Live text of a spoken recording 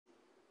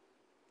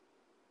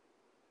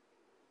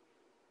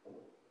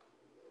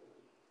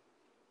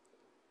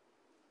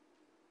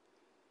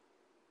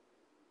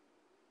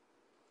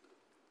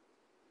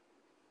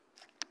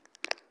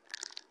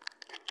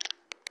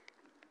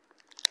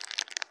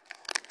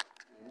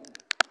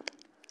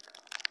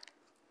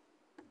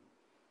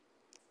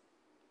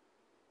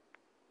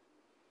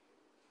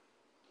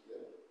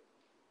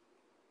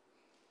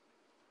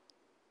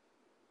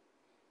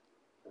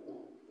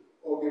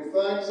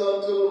thanks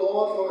unto the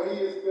Lord, for he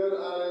is good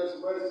and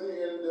his mercy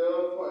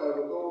endureth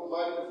forever. Go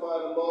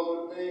magnify the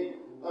Lord with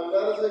me, and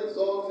let us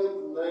exalt his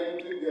name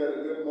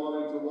together. Good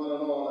morning to one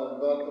and all,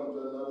 and welcome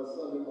to another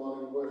Sunday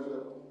morning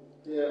worship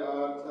here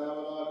at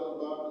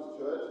Tabernacle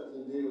Baptist Church. It's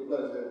indeed a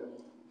pleasure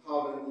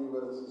having you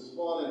with us this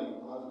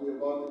morning. As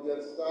we're about to get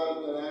started,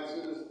 I'm going to ask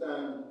you to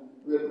stand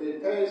with me.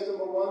 Page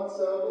number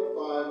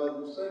 175, as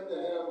we sing the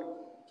hymn,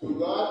 To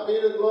God Be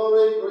the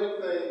Glory,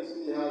 Great Things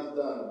He Has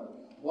Done.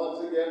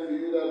 Once again, for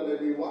you that may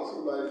be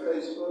watching by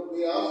Facebook,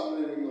 we are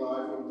streaming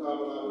live from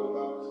Tabernacle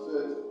Baptist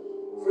Church,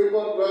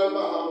 Freeport, Grand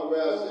Bahama, where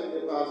our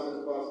senior pastor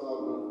is Pastor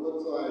Albert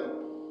Woodside,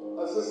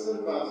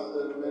 Assistant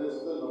Pastor,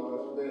 Minister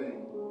Norris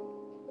Bain.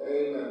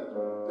 Amen.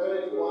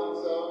 Page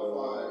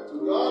 175.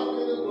 To God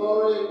be the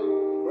glory,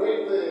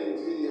 great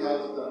things He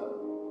has done.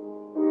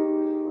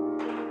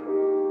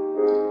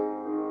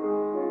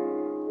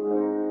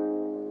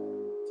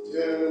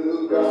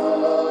 To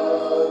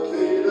God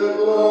be the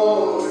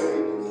glory,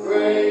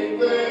 great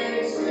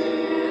things He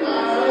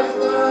has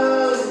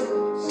done.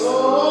 So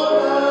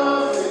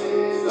lovely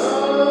the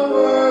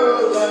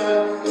world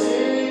that He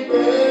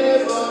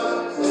gave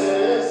us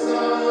His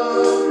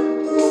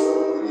Son, who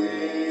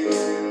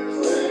gives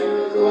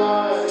His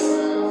life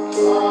and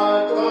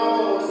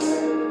atonement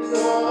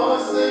for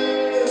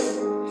sin,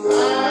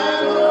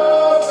 and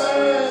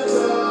opens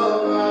the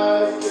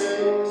wide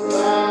gate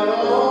that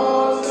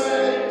all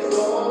things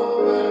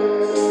obey.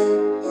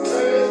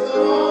 Praise the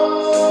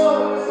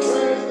Lord,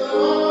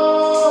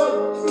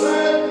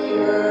 let the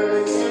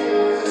earth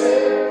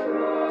hear.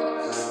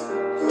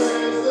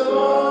 Praise the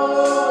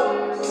Lord,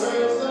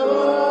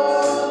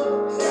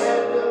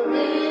 let the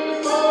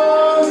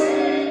people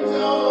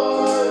rejoice.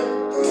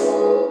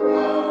 Oh,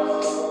 come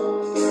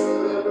to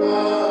the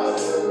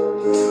Father,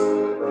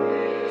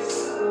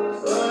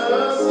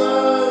 the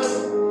Son,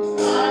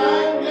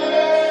 and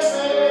give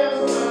Him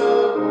the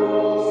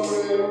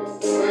glory.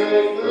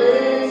 Great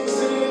things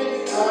He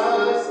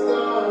has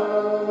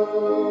done.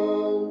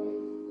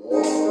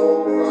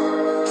 Oh,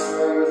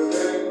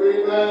 perfect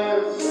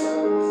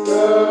redemption,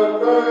 the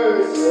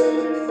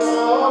purchase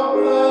of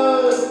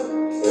blood,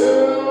 to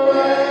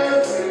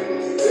every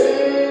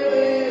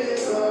believer,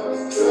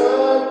 the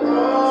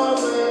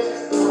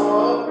promise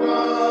of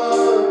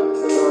God.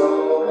 So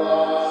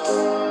while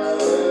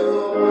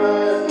little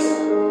brethren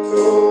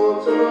go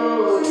to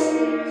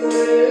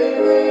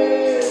believe,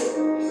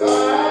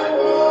 that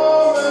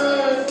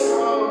moment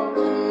from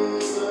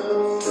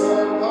Jesus, the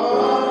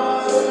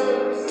Father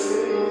is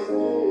near.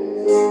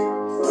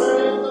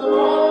 Praise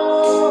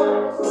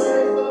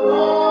the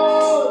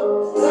Lord,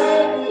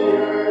 let the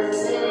earth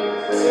hear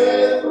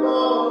His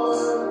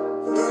voice.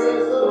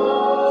 Praise the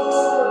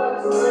Lord,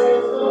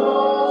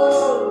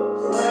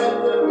 let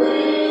the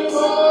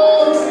people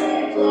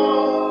rejoice.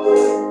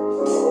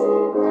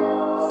 Oh,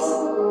 come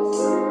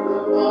to the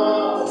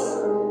Father,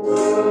 to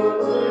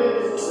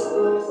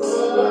Jesus,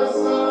 the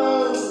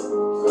Son,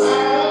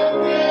 and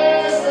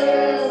give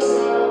Him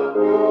the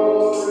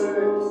glory.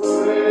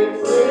 Great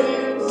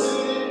things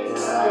He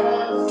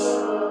has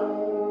done.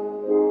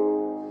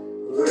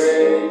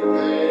 Great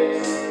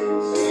things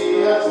He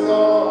has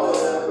done.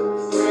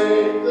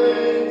 Great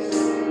things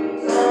He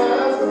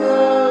has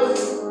done.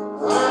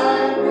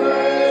 And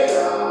great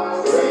are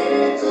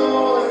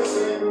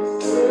rejoicing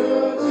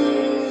through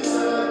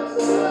Jesus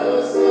the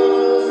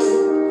Son.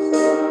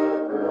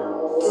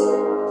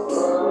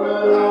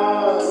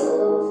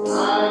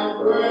 And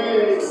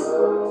great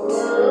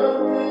will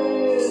be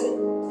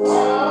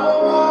our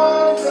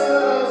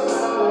wonders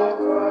of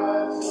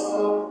Christ,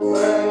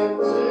 when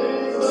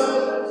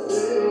Jesus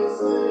is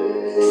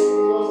seen.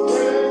 So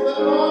praise the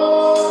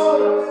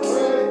Lord,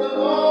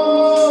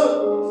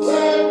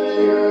 let the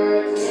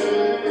earth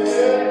hear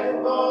His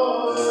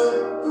voice.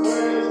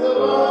 Praise the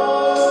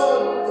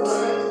Lord,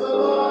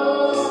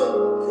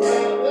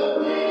 let the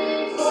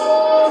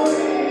people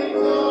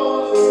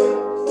rejoice.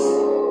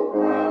 Oh,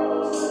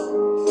 come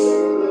to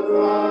the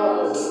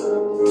Father,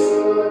 to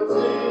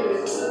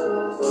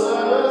Jesus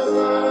the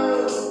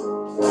Son,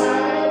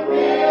 and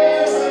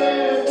give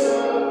Him the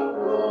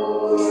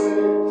glory.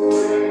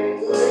 Great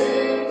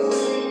things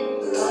He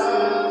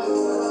has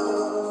done.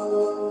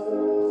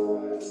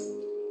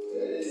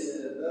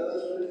 Amen. Let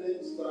us remain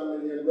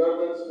standing in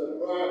reverence to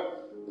prayer.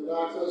 And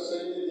after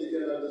singing, you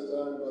can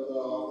understand Brother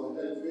Arthur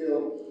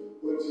Henfield,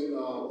 which you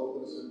now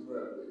open us in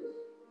prayer, please.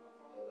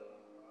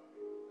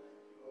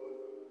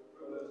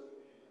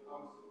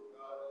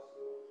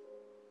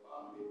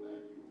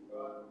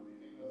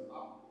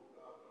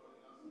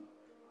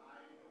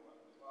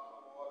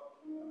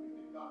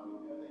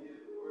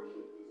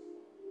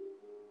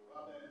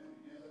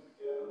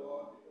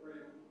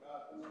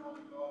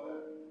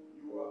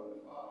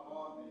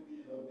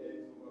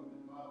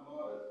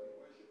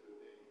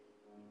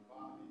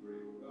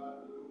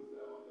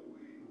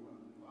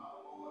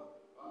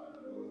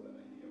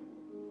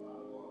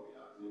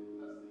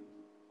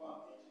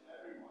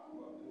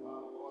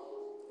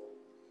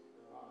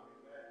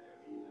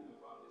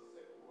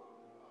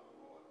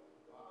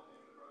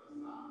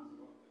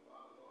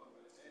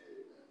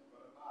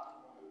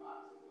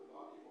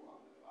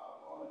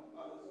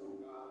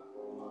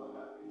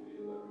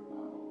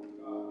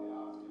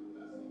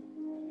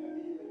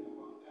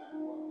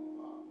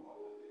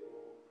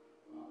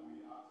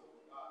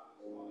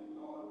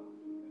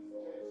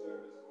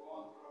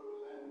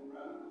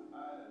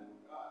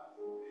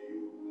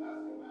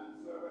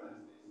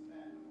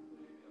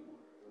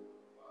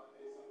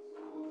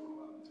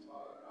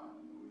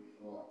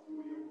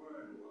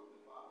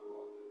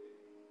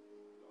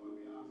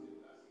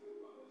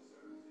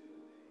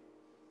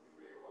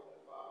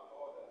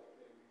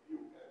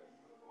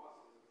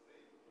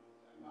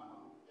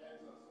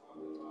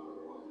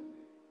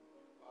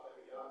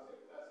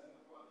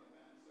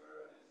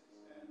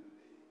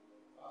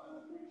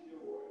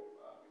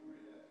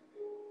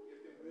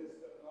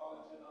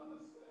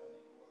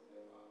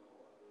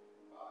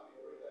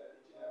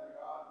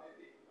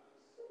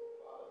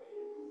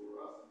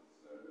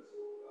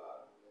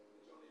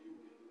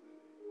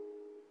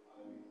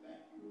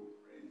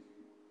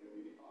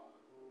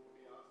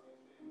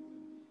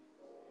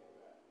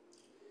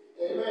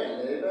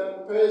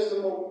 Amen. Page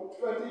number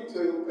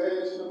 22,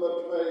 page number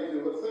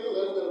 22. We'll think a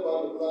little bit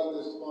about the blood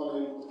this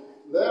morning.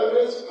 There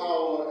is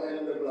power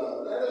in the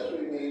blood. Let us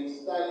remain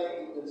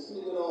standing. You've been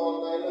sleeping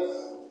all night. Let's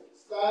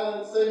stand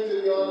and sing to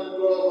the honor and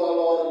glory of our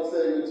Lord and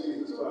Savior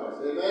Jesus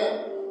Christ. Amen.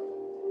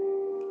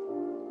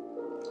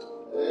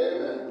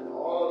 Amen.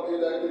 All of you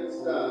that can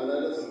stand,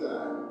 let us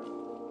stand.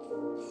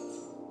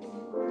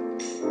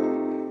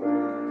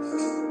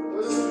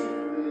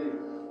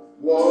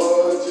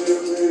 Would you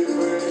be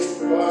free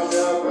from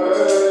your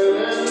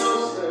burden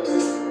of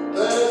sin?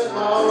 There's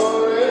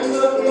power in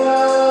the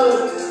blood,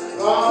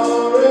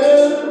 power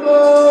in the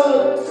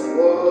blood.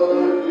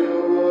 Would you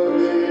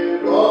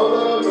believe all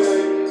the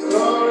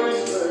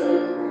victory's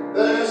win?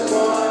 There's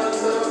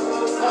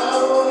wonderful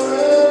power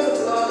in the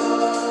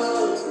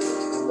blood.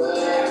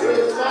 There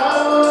is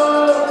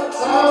power,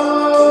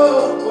 power,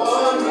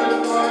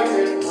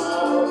 wonder-working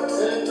power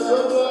in the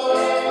blood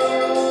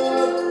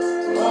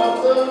of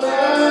the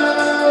Lamb.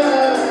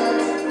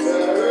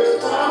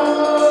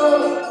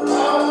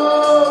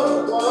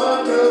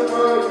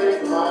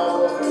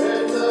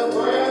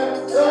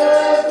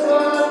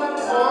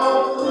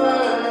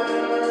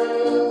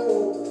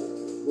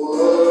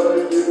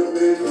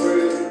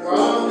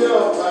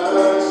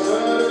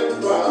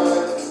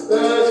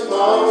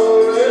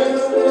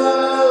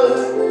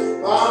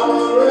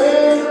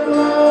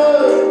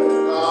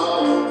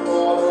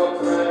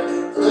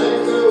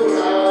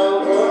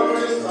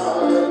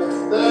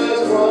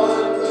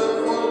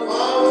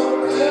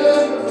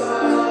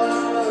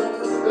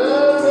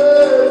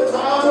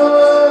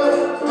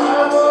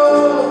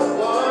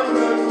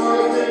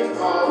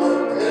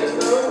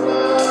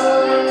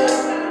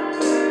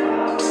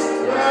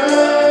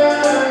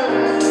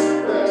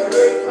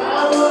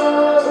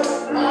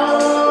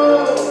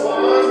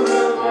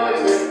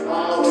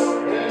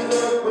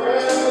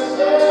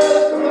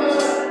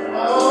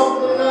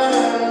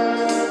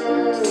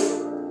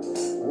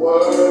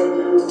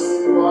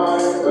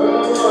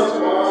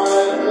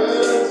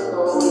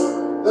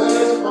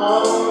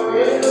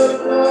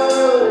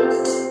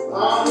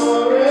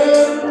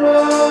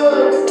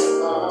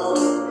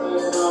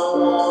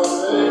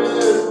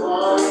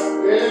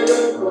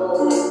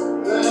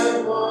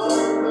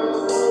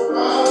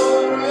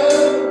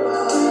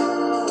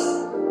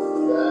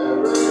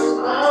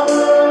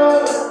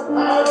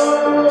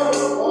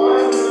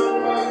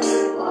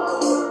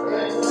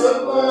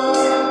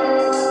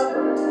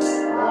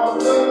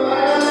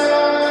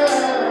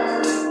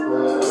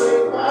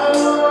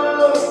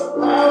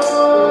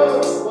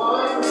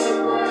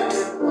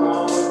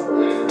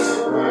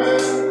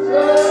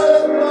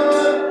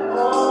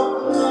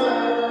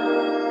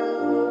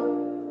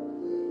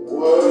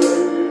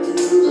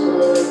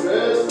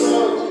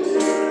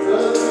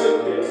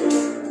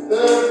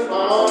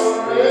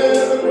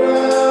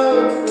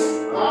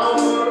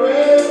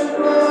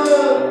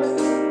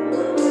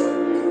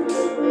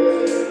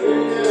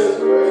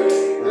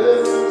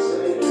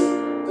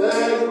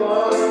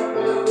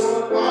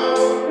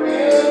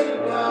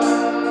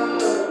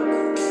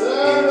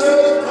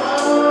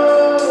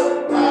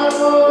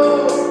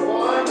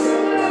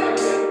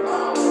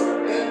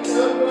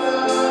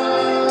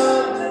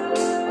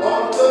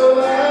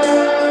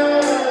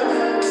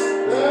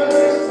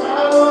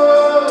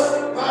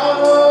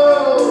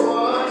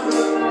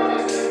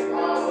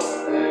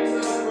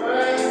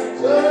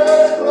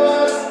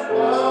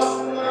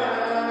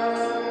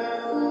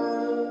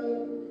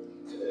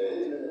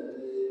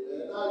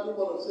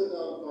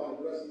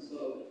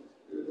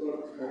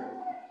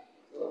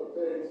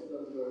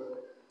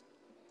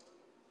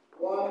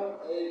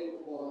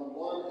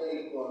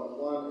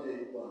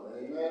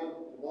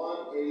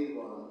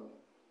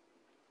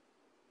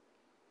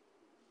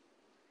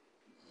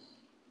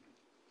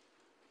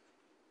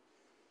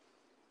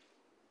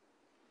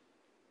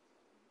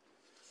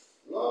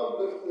 Love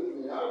lifted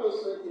me. I was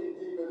sinking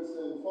deep in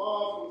sin, far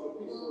from the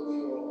peaceful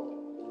shore.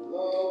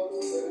 Love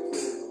lifted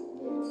me.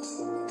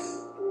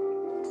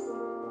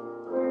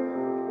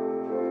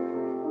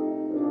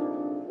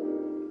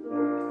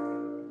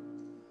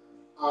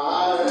 I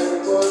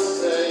was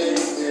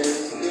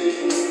sinking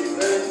deep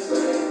in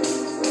sin,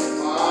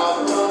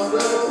 far from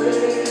the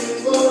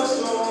peaceful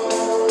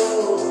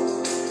shore.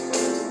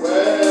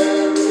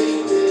 Where we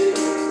deep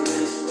we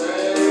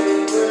stay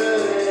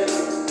within,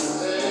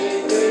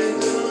 sinking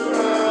to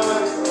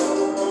rise no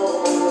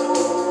more.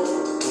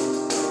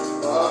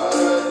 But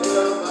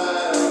the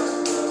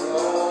Master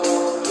on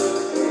the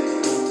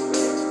tree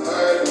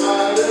heard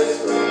my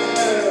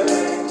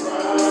despairing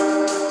cry.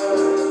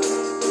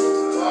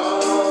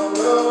 From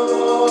the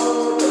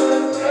water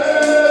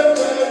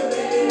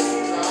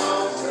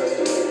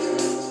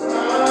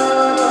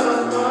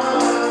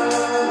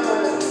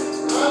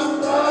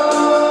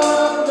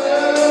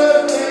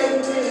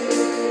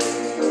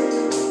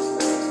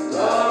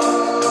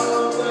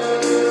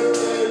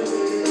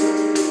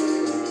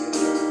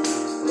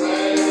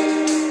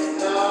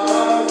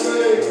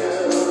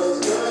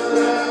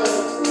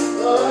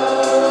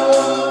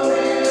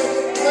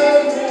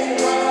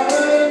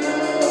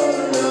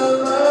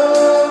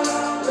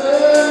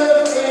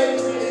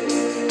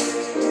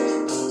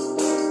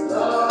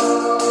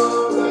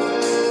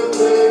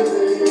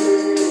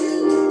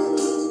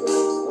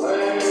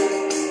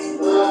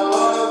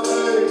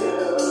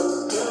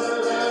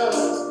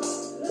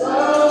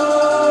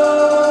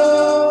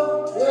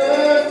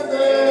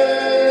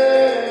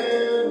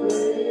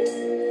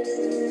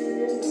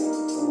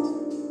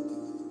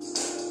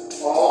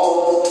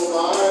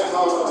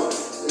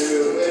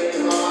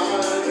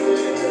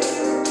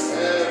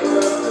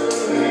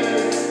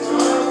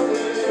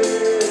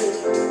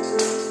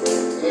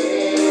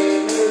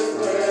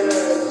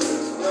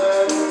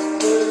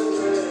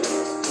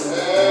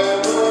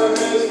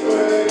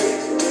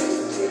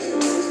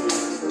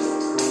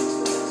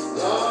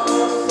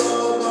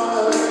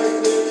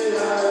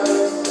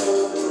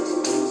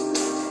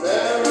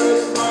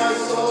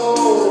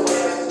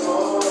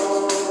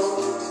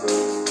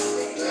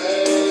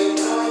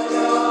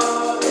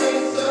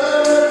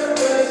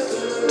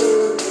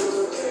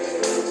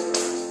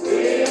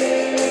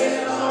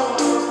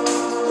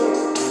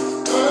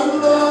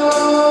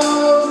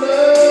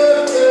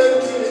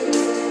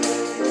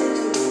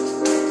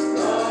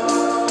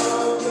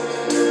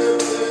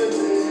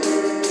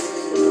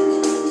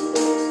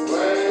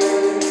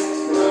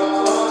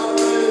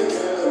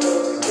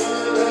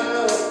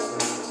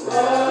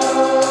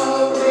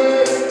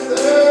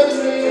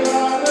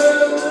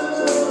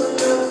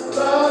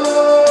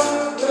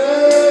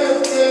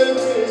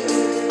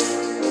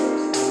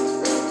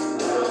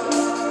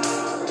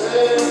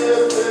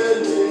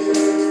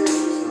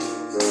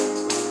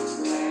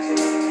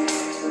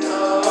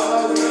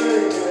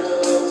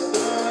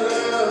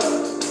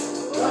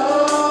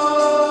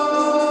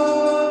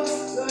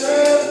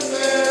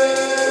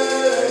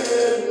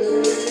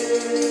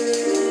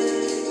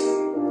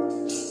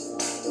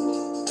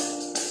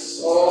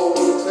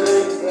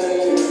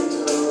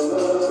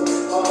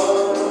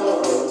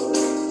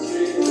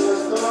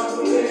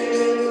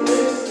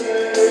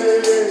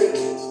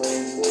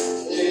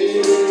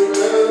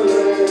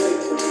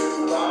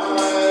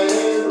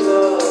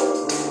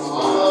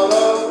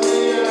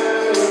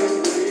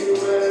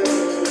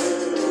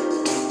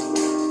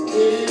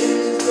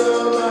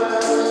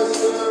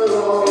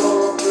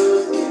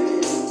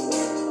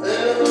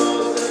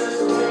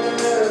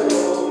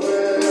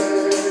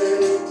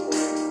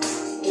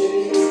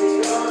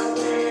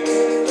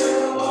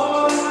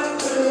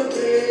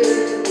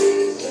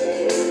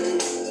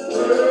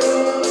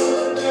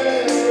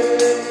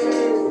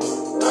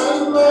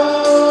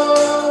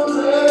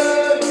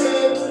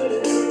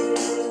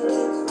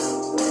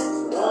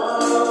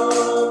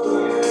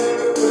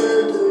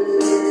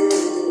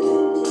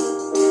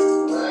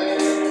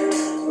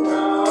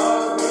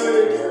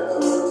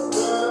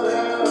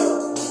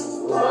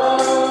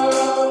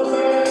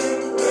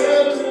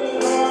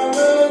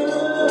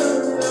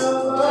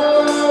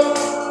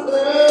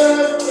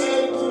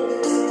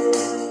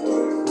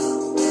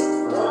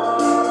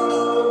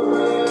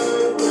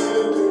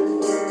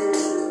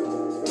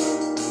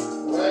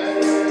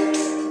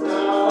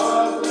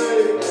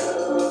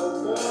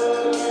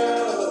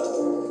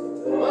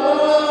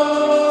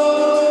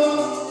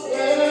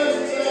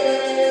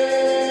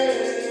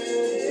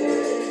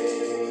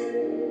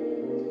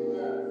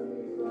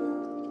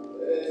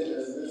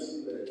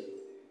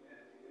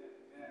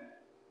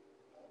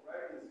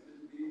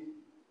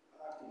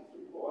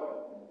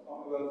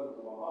Commonwealth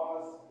of the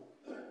Bahamas.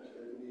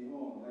 Good to be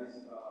home. Nice.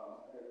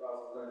 Hey,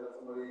 Pastor, I got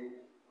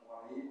somebody I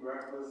want to eat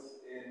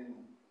breakfast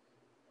in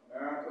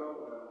America,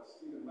 but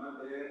Stephen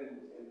not there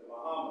in the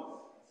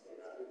Bahamas. So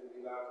it's good to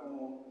be back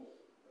home.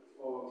 Look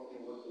forward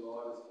to what the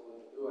Lord is going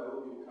to do. I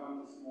hope you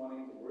come this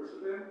morning to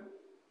worship Him.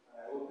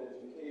 I hope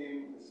that you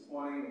came this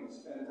morning and you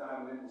spent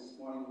time with Him this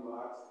morning. You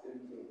asked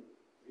Him to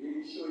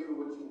really show you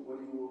what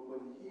He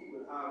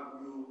would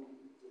have you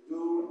to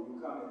do. And you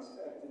come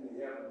expecting the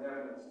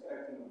heaven,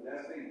 expecting a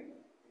blessing.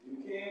 If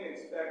you came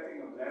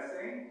expecting a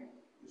blessing,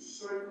 you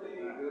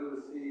certainly will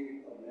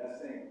receive a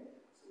blessing.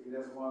 So you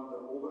just want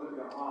to open up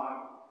your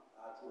heart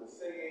to the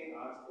singing,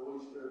 ask the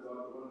Holy Spirit God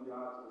to open up your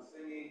heart to the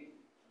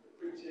singing, and the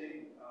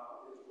preaching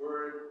His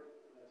word,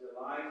 and that your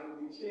lives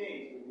will be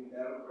changed, will be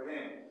better for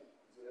Him.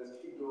 So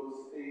let's keep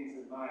those things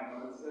in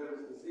mind. On the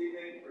service this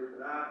evening, pray for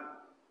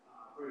that.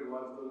 Pray the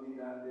Lord's will be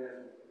done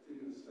there as we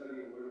continue to study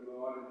the Word of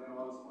God. And then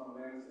also on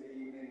Wednesday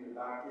evening, we're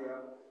back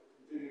here.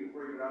 Continue to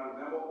pray for that.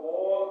 Remember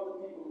all the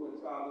people who are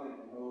traveling.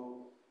 You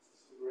know,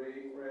 Sister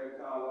Ray, Fred,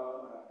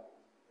 Carla,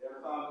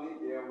 their family,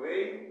 they're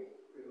away.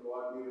 Pray the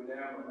Lord be with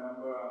them.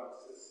 Remember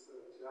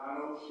Sister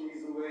Jano,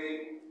 she's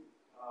away.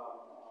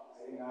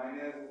 I think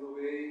Inez is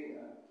away.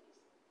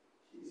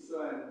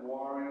 Kisa and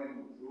Warren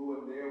and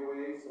Drew and they're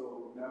away.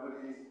 So remember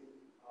these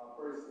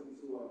persons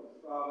who are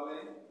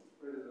traveling.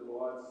 Pray that the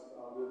Lord's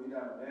will be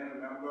done.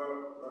 Then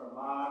remember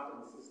Mark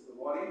and Sister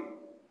Lottie.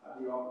 I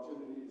had the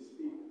opportunity to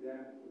speak with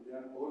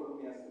them both of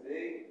them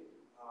yesterday.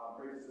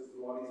 Pray for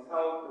Sister Lottie's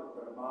health,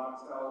 for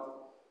Mark's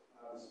health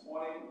this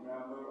morning.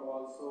 Remember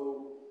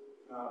also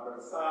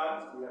Brother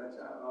Sands. We had a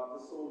chat after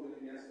soul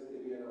winning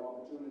yesterday. We had an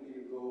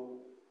opportunity to go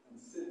and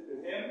sit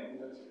with him. He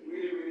looks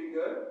really, really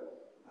good.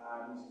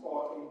 He's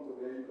talking to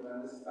where you can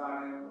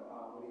understand him,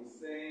 what he's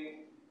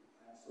saying.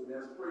 And so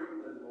there's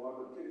prayer that the Lord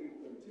will continue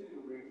to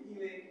bring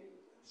healing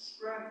and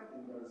strength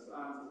in Brother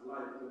Sands'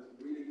 life. It looks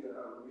really good.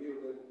 I was real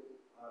good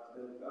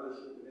to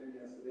fellowship with him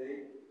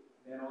yesterday.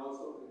 And then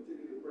also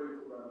continue to pray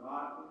for Brother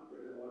Martin.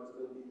 Pray that Lord's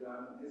will be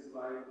done in his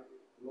life.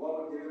 The Lord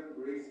will give him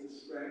grace and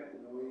strength.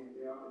 You know,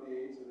 they're up in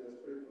age, so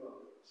let's pray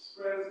for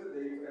strength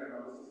today for them.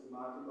 Remember Sister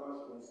Martin,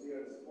 gosh, we'll see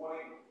her this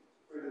morning.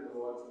 Pray that the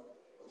Lord's,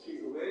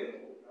 she's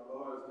away. Our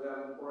Lord is well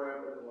in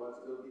prayer. Pray the Lord's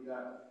will be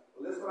done.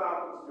 Well, this is what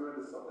happens during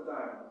the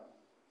summertime.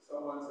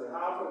 Someone said,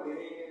 half of the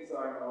Bahamians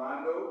are in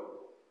Orlando,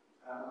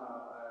 and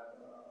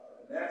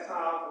the next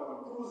half are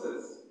on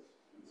cruises.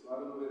 So I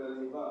don't know where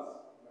they'll leave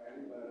us, right?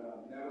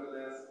 But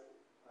nevertheless,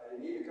 you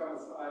need to come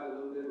aside a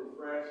little bit,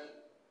 refresh,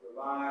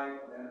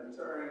 revive, and then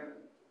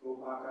return, go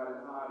back out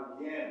and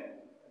hard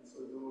again. And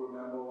so do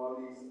remember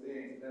all these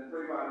things. And then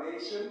pray for our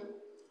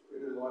nation. Pray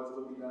that the Lord's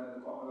will be done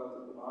in the Commonwealth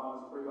of the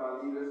Bahamas. Pray for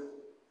our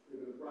leaders.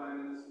 Pray for the Prime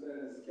Minister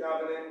and his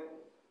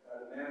cabinet,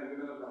 the men and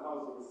women of the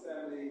House of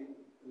Assembly,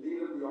 the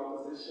leader of the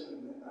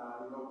opposition, because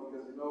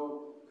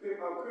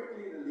how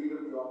quickly the leader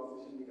of the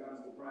opposition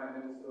becomes the Prime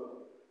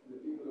Minister, and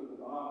the people of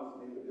the Bahamas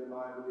make up their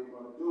mind what they're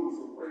going to do.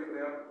 So pray for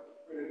them.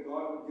 Pray that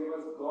God would give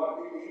us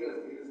godly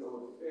leaders that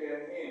would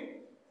fear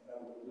Him, and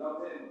that would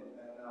love Him,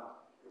 and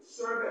would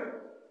serve Him.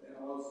 And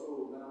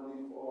also, not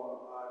only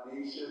for our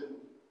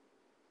nation,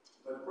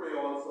 but pray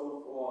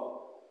also for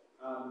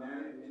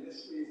many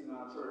ministries in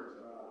our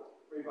church.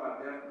 Pray for our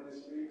deaf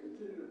ministry.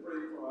 Continue to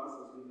pray for us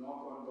as we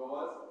knock on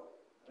doors.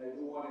 And I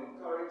do want to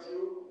encourage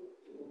you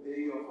to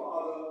obey your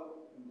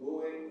Father in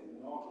going and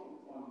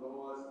knocking on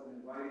doors and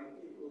inviting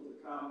people to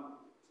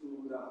come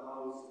to the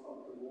house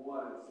of the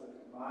Lord. It's a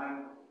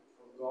command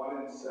from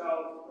God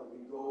Himself that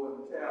we go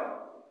and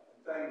tell.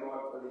 And thank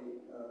God for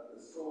the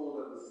soul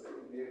that was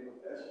saved, made a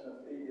profession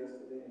of faith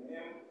yesterday in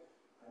Him.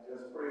 I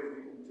just pray as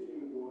we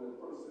continue to go, that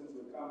persons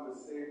will come to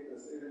the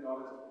saving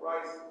knowledge of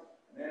Christ.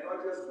 And then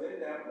not just win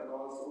them, but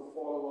also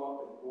follow up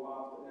and go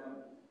after them.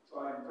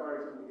 Try and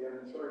encourage them to get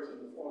in church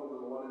and to follow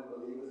the Lord in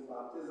believers'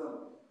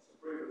 baptism. So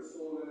pray for the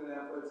soul winning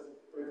efforts.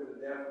 Pray for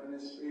the deaf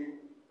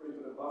ministry. Pray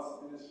for the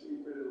bus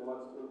ministry. Pray that the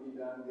Lord's will be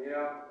done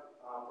there.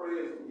 Pray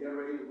as we get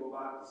ready to go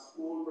back to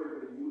school. Pray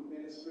for the youth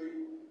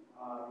ministry.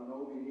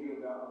 We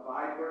need a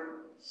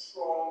vibrant,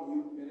 strong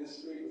youth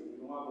ministry. Because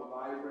if we don't have a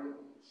vibrant,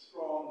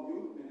 strong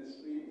youth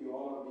ministry, we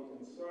all ought to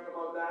be concerned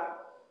about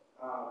that.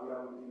 We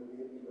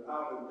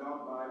have a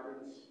young,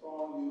 vibrant,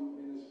 strong youth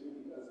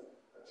ministry, because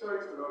a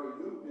church without a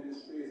youth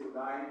ministry is a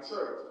dying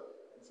church.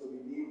 And so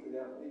we need to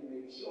definitely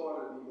make sure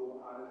that we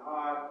go hard and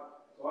hard.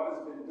 God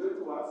has been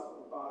good to us for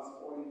the past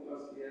 40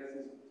 plus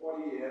years.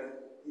 40 years.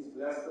 He's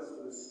blessed us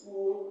with a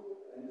school.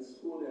 And in the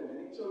school, there are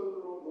many children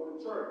who don't go to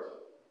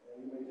church.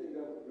 And you may take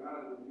that for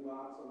granted when you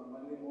ask on a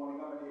Monday morning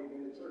how many have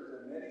been to church.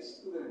 There are many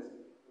students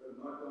who have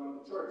not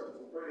gone to church. And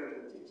so pray that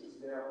the teachers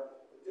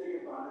there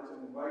take advantage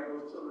and invite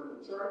those children to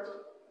church,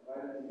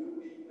 invite them to youth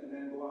meeting, and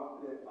then go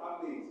after their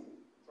families.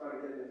 Try to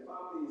get their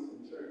families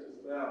in church as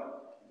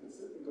well. You can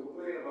sit and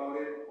complain about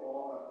it,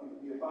 or you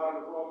can be a part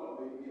of the problem,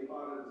 or you can be a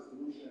part of the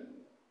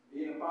solution.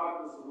 Being a part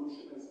of the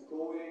solution is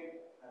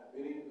going and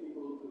winning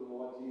people to the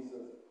Lord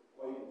Jesus.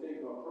 Or you can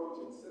take your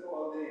approach and sit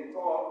all day and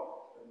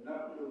talk, but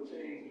nothing will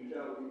change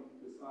until we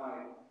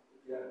decide to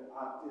get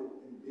active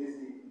and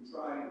busy in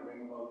trying to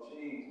bring about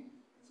change.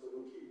 And so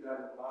we'll keep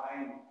that in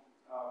mind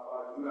for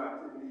our youth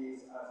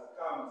activities as it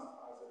comes,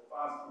 as it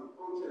fastly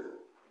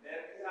approaches. And then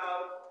we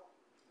have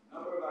a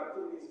number of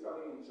activities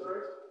coming in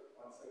church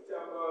on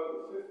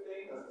September the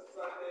 15th, that's a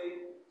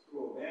Sunday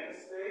through a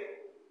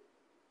Wednesday.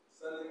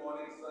 Sunday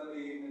morning, Sunday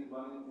evening,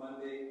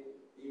 Monday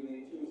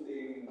evening,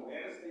 Tuesday evening,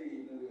 Wednesday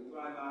evening, we'll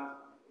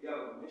climax. We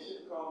have a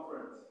mission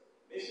conference.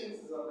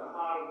 Missions is of the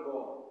heart of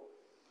God.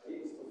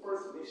 He was the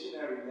first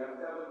missionary that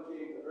ever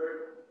came to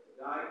earth to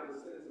die for the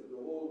sins of the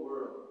whole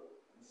world.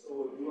 And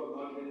so if you have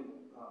not been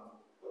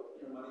putting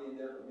your money in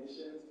there for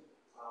missions,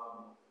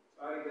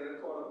 try to get it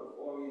caught up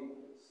before we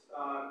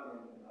start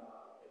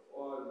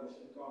before the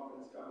mission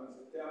conference comes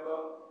in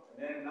September. And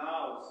then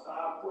now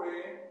start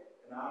praying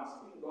and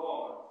asking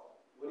God,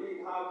 what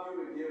He have you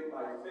to give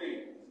by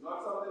faith? It's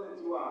not something that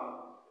you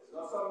are. It's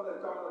not something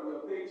that comes out of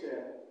your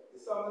paycheck.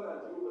 It's something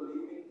that you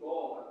believe in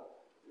God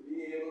to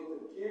be able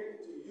to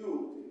give to you,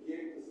 to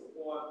give to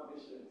support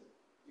missions.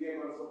 We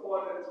are going to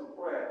support them through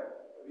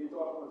prayer. We're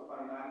talking about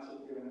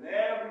financial giving. And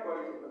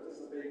everybody can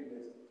participate in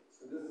this.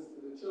 So this is to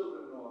the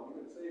children and all.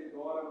 You can say to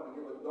God, I'm going to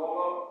give $1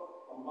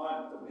 a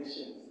month to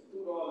missions.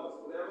 $2.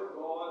 Whatever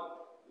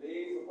God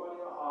lays upon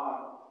your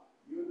heart,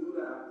 you do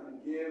that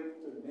and give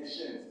to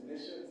missions.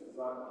 Missions is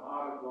on the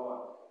heart of God.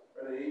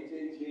 Brother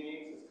A.J.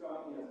 James is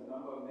coming. He has a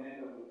number of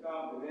men that will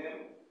come with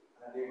him.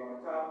 And they're going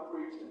to come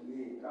preach and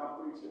leave.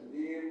 Come preach and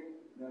leave.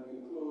 And then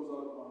we'll close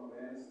up on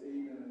Wednesday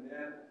evening. And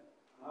then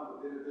I have a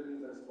bit of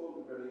news. I spoke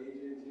to Brother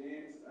A.J.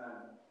 James.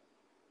 And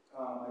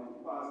my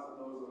pastor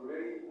knows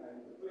already.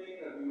 And the plane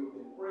that we have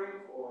been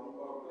praying for, he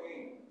got a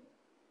plane.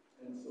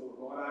 And so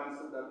God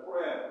answered that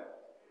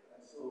prayer.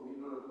 And so we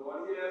know that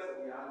God hears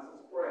and He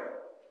answers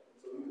prayer.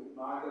 So we could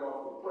mark it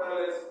off the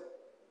prayer list.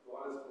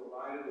 God has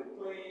provided a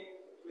plane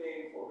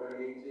for Brother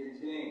A.J.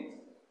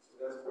 James. So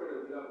let's pray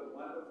that we have a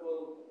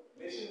wonderful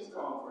missions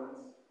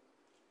conference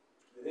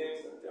with him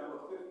September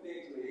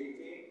 15th to the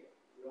 18th.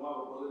 We don't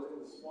have a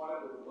bulletin this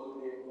morning, but the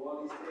bulletin,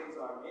 all these things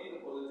are in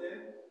the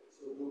bulletin.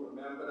 So do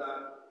remember that.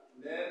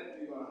 And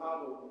then we're going to have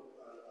a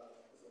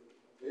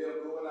way of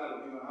doing that.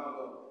 We're going to have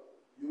a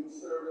youth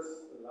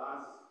service the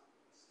last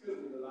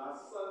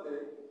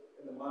Sunday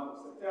in the month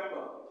of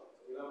September.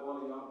 We have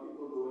all the young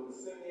people doing the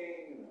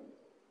singing, and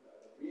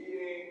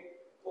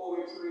reading,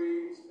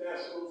 poetry,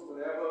 specials,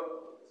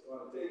 whatever is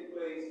going to take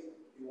place.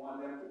 We want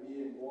them to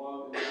be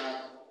involved in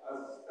that as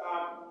a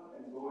start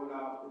and going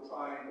out to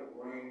trying to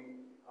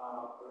bring,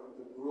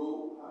 to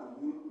grow our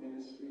youth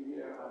ministry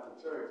here at the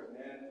church. And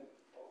then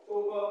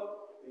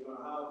October, we're going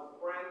to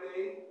have Friend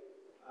Day,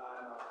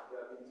 and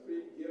there'll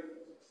be 3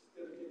 gift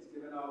certificates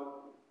given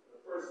out to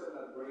the person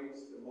that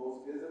brings the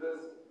most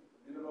visitors.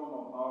 The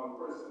minimum amount of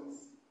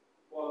persons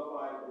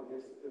qualified for the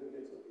gift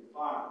certificates will be 5.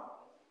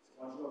 So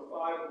once you have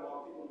 5 or more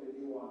people with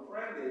you on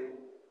Friend Day,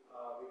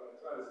 we're going to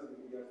try to see if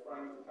we can get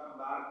Frank to come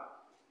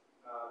back,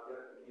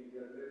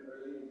 get a bit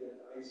early,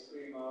 get ice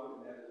cream out,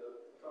 and then the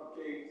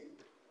cupcakes.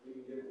 We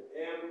can give to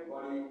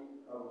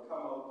everybody will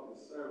come out to the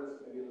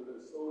service, maybe a little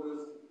bit of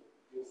sodas,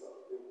 give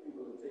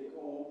people to take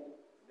home.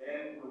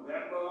 Then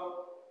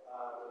November,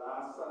 the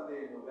last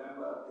Sunday in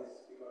November,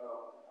 we're going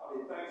to have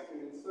a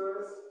Thanksgiving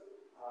service.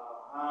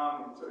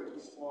 Ham and turkey,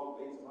 small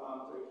plates of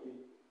ham, turkey.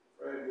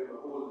 Fred gave a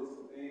whole list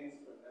of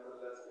things, but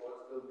nevertheless,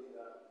 God still be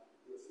that.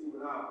 You'll see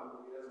what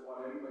happens. He doesn't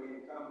want everybody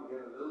to come to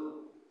get a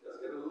little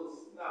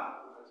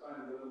snack. We're not trying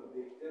to give them a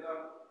big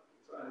dinner.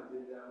 We're trying to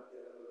get them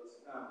a little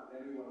snack. And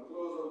then we want to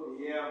close out the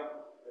year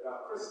with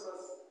our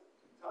Christmas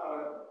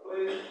cantata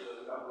play.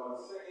 We have a lot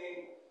of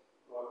singing,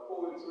 a lot of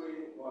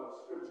poetry, a lot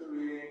of scripture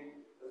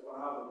reading. Just want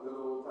to have a good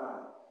old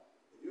time.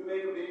 If you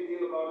make a big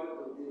deal about it,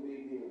 it'll be a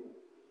big deal.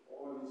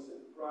 Or if you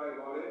sit and cry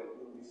about it,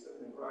 you'll be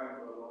sitting and crying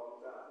for a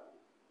long time.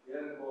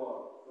 Get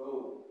involved.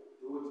 Go.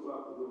 Do what you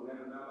have to do. And then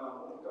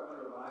remember,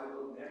 homecoming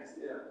revival next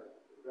year.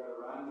 We've got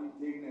Randy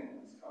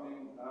Dignan. He's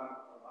coming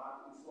back from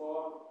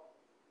Arkansas,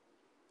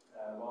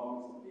 along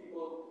with some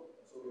people.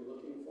 And so we're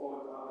looking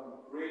forward to having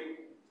a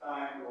great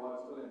time.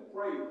 God's willing.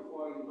 Pray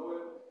before you know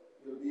it.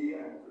 You'll be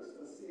in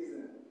Christmas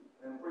season.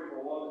 And pray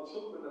for all the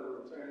children that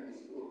are returning to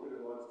school. Pray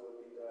that God's will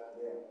be there.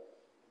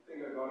 I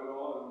think I got it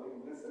all. I don't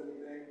think I missed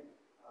anything.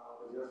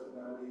 But just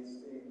remember these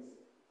things,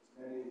 as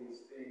many of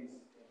these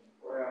things in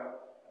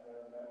prayer,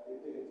 and they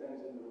pay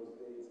attention to those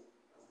days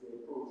as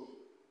they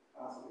approach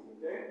fasting.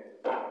 Okay?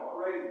 All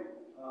right.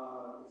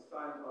 It's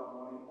time for our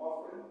morning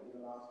offering. We're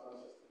going to ask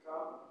ushers to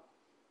come.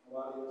 And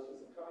while the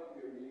ushers are coming,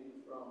 we're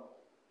reading from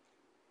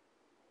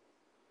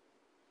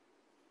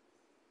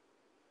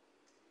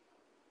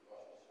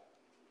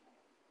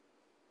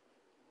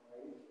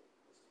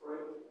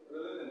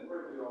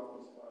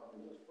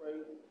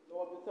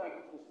Lord, we thank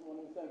you for this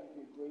morning. Thank you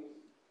for your grace.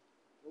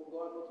 Oh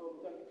God, most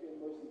Lord, we thank you for your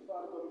mercy.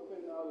 Father God, we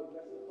pray now your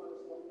blessing upon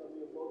us, Lord, that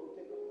we are bold to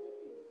take up your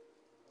feet.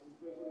 And we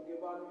pray for the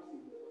give out and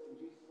receive. In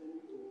Jesus' name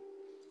we pray.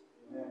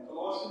 Amen.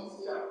 Colossians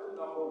chapter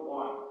number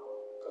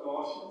 1.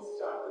 Colossians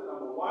chapter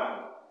number 1.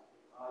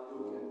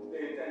 You can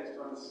pay attention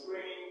on the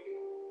screen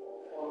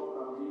or all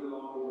going to read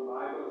along with the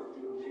Bible as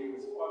we will read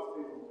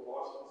responsibly from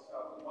Colossians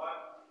chapter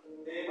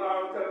 1. Dave,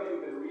 I'll tell you,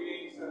 you've been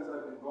reading since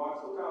I've been gone,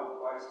 so come,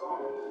 quite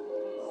strong.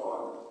 Come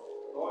on.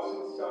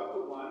 Colossians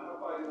chapter 1, how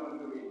far are you going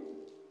to read?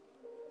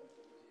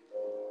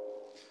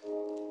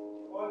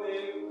 Come on,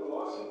 Dave,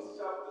 Colossians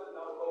chapter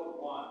number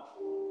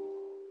 1.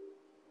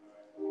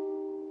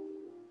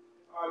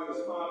 Oh, you're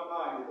a smart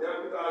man, you're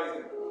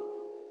deputizing.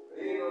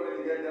 But you know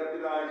when you get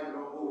deputized, you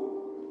don't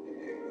move.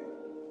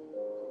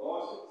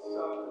 Colossians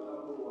chapter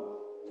number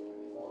 1.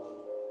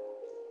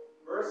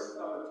 Verse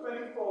number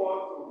 24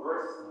 to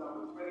verse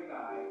number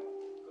 29.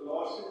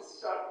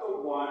 Colossians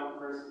chapter 1,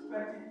 verse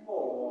 24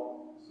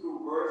 through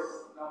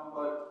verse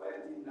number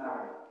 29.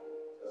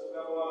 Just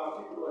remember, all our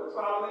people who are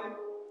traveling,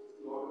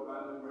 the Lord will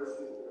grant them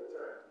mercy to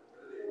return.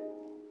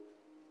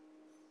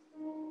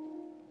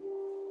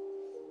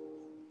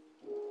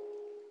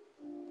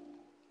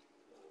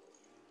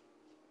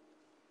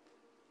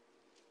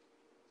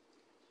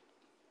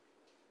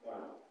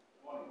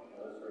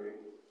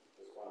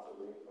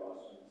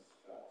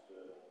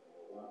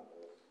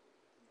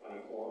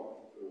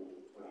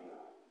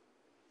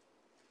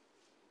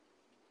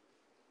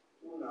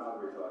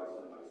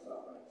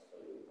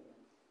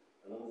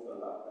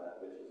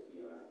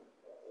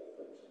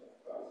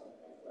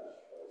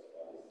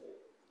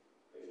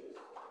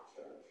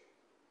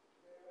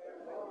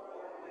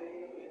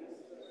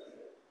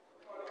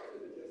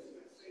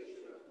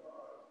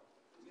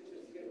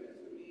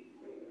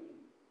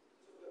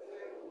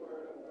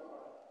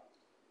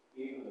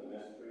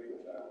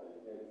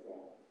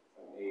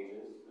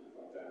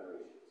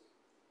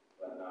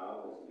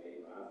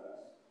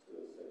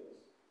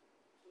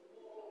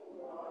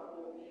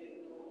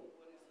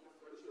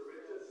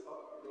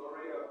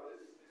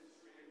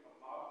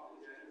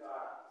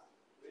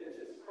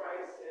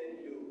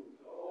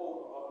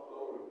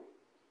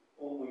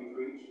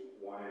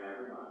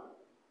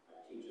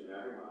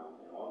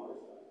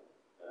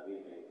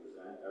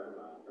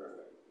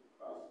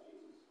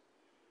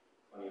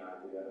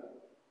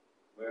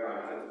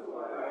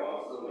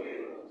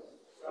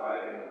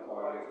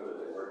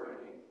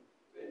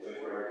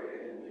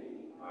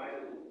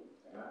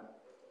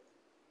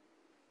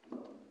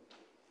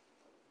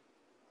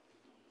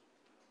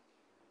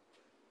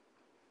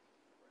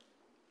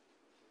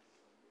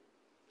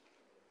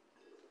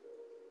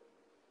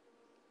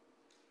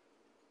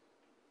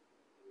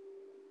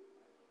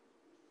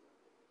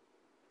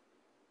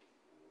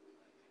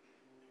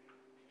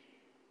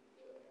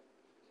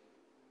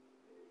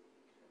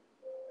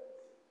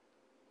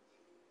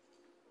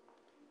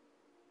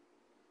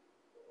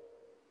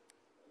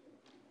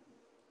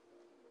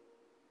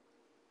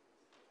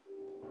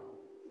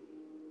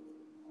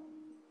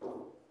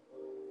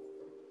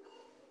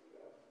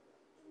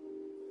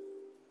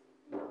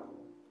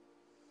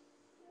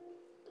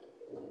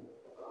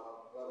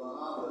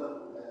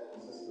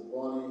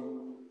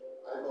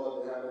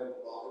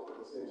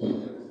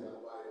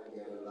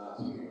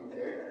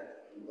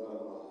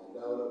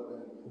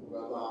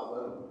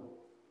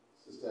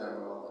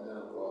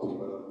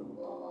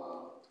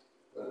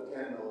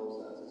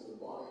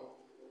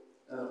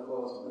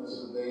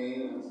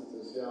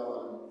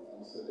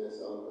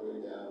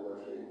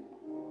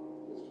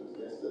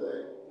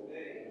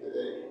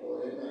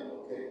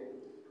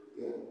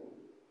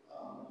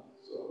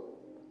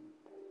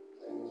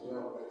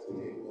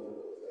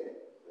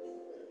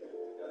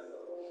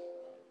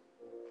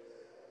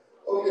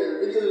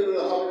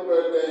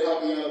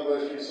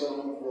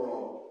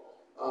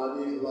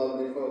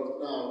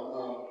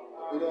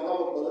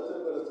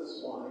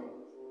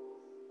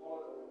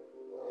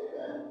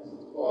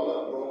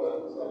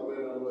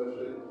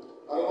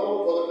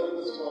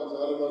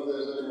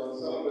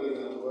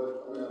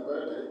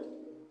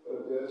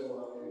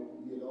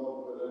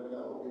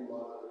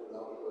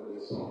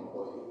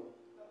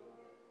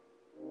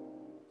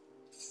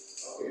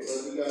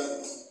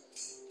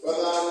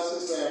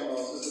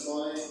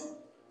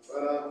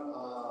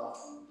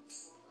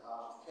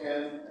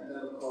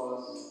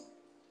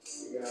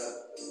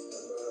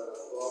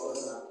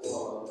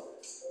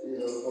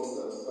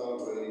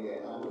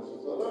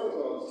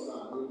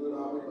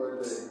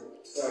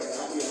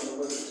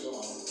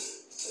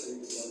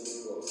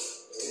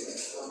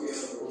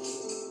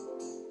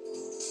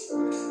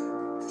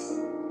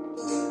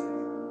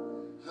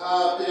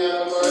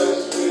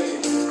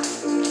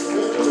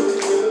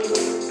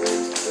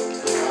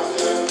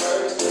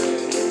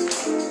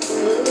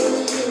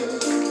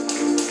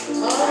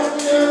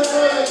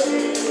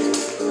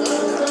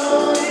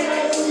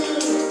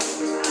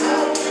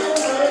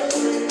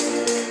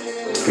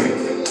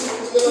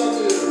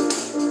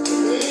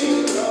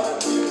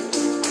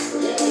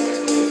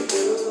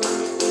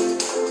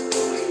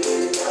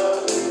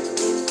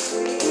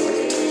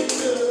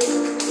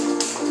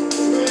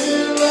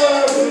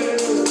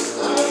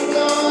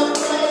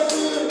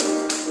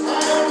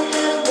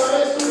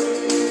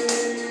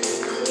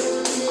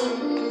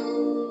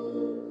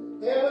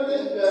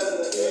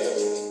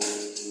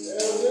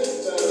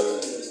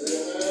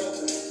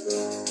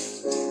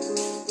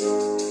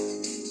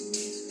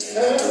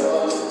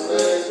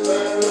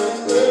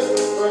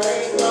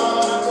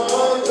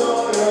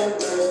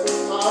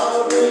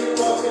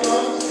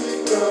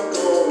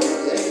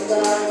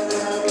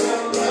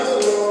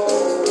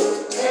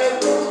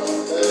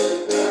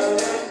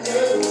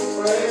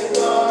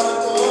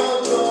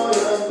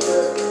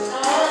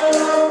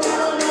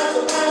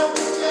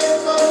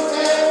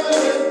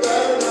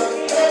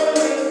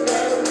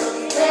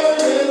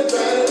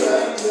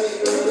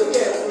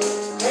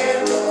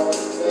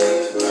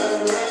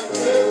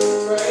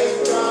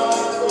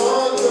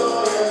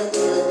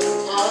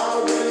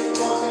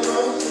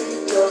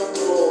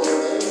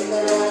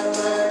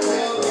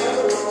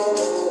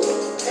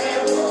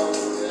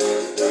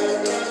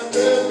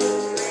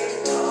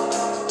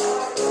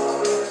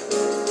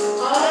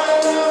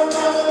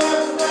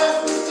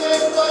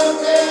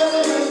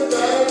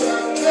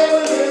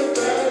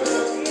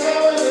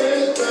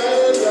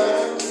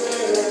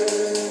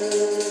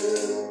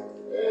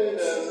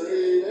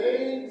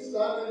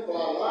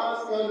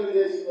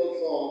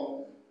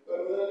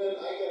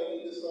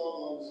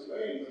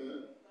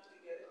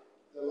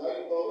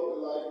 lifeboat,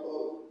 the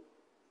lifeboat.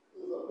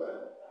 Who's up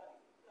there?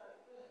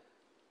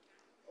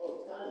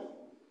 Oh, Tiny.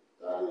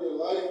 Tiny, the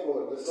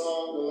lifeboat. The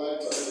song, the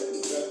lifeboat.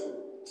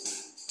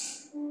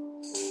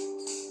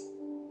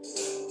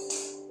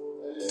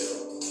 There you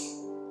go.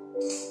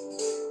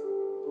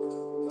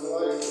 The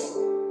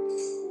lifeboat.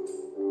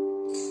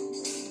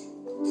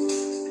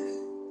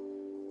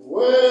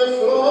 We're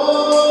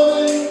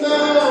floating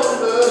down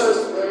the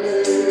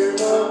stream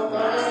of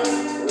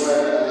time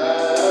where I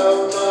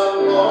have not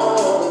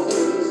long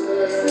to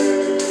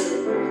stay.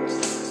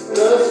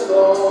 The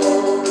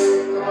stormy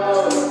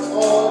cloud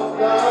of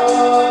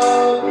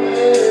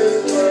darkness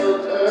will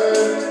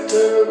turn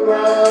to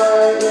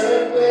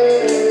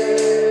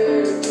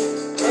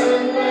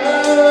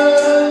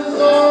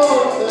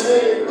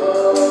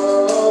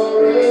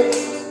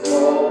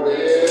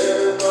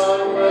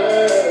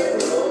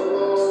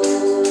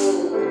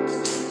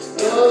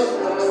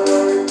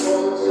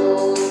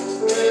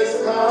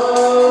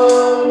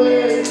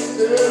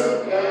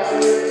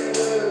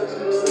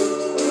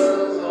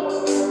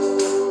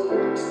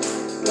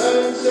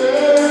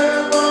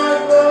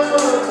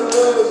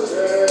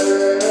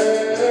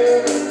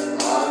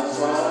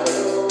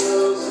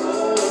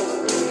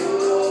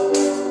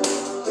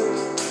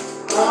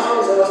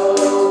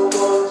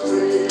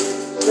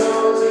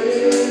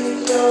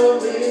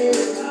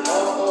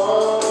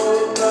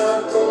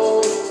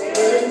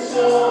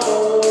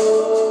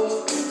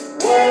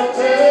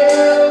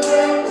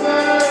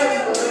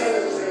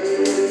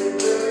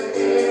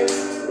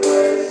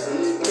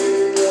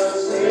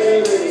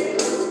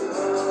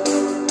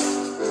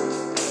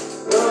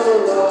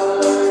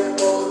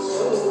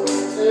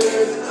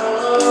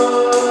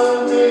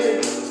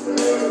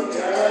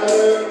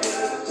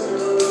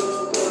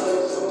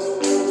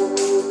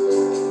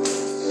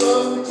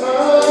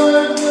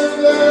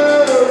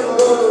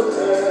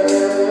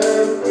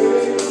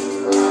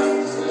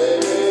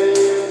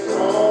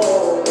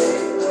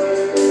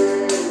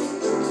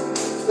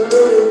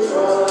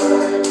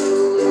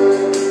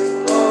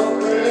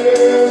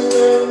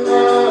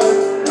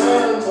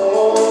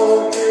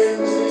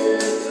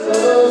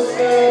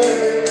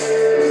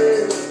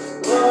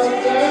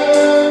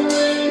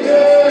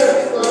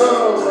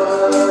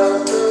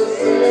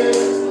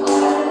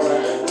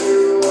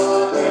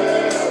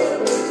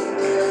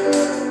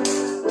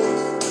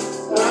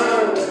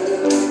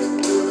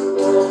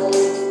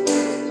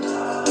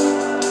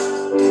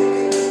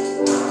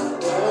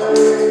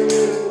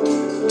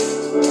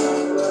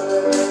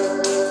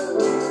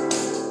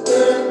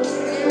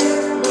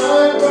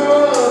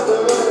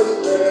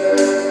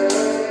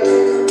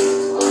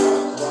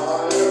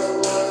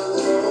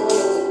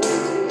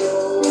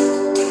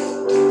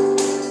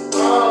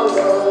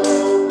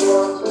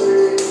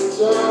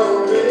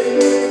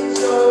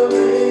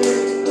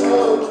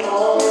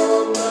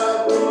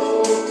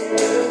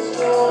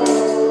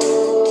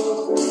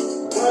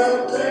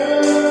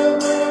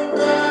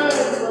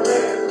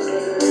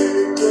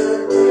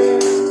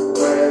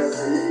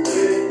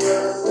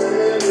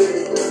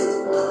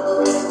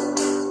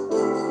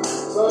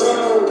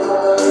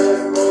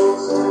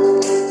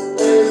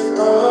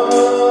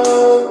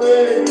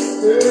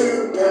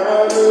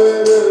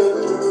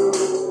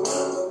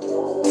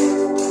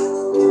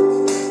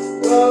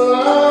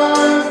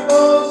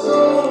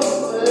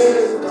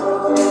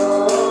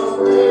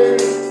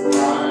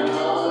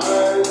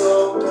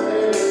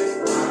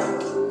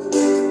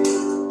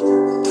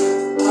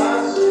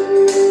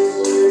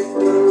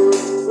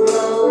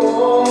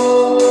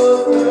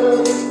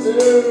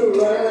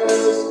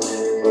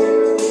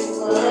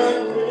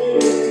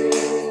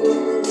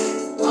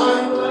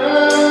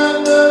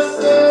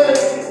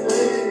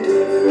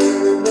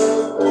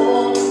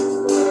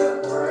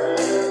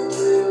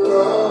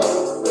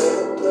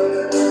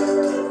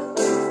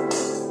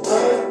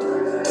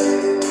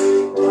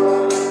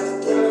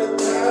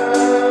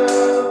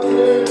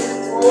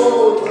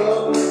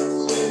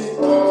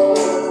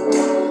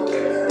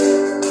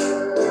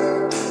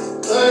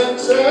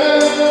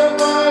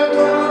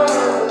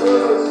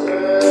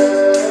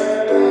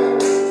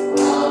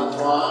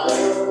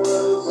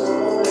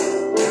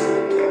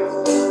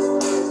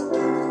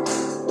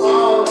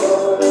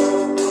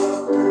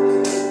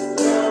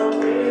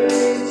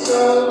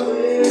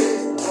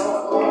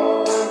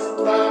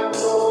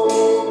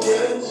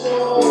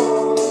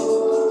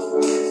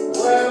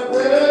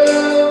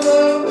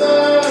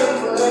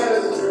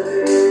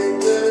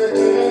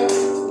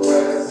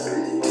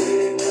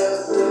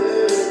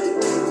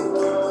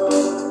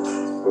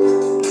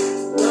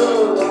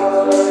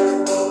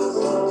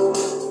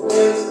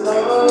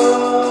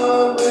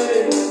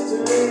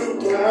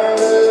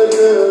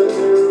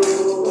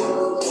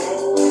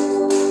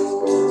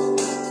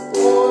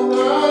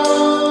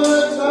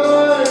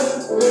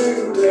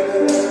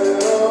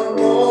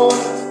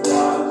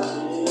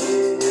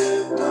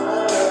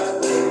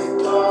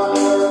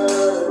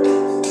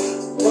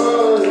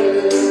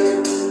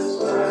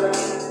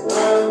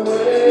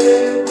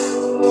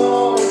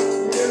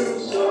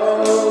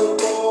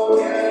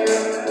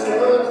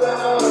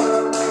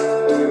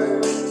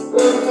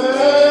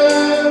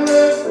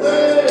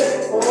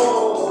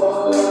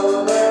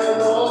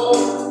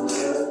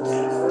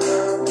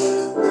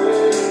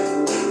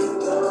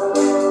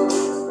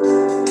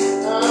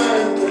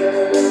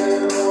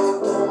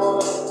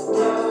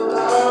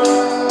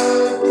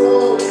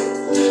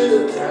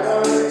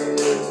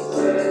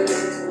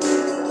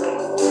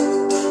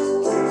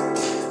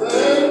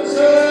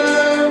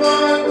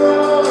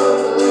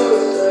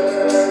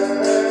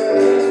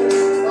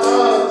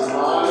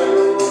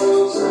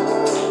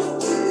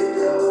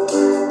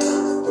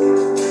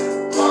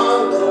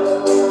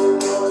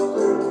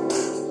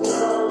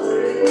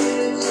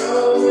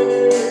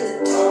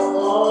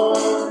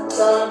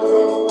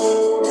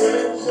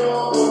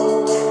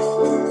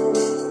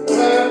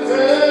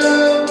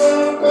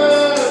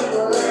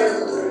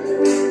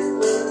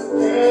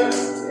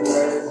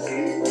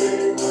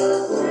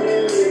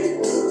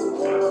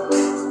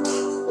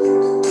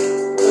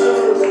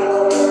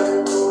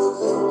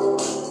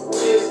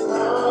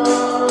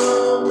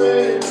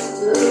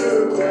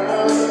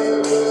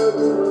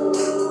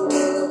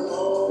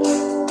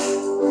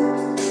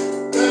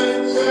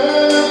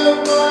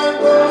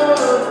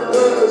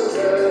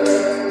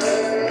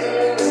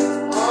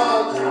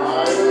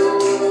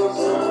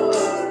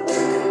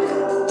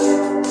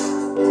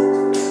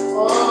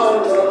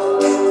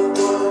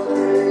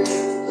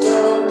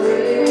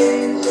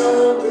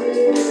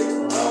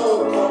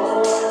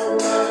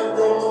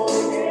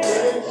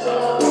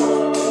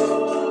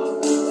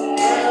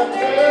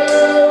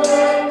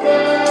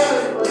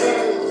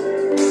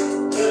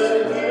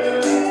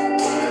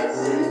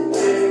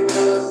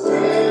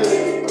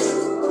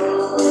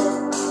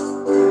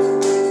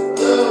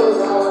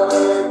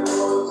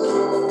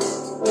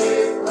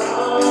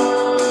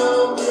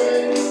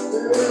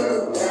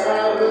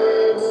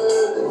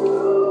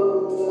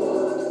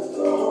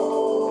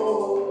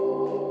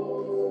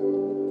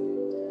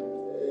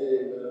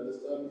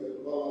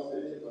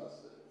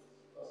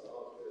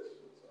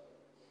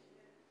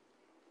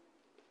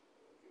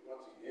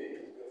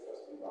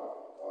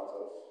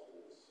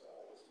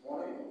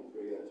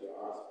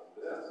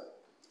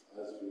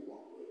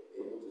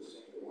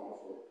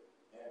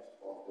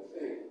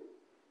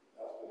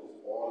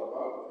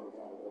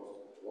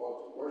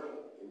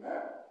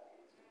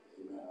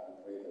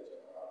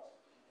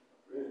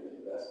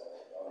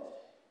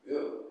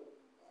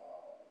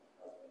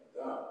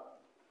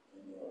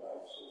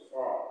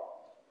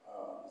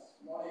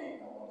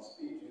want to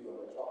speak to you on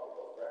the topic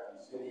of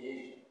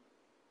reconciliation.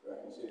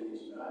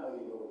 Reconciliation. I know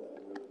you know what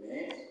that word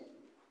means.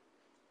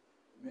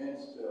 It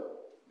means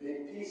to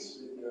make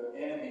peace with your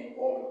enemy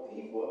or with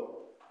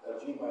people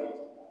that you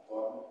might have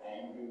gotten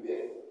angry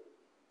with.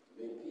 To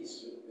make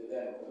peace with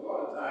them. Because a lot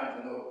of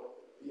times,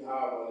 we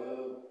have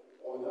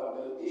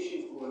little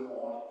issues going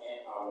on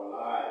in our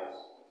lives.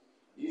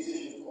 These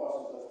issues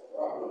causes us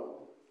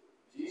problems.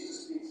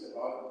 Jesus speaks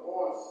about it,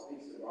 Paul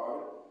speaks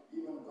about it,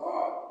 even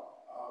God,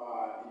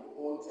 in the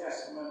Old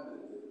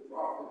Testament, the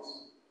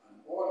prophets, and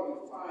all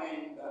we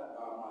find that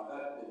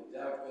that's been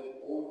dealt with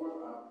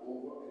over and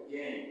over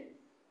again.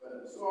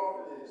 But so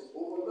often it is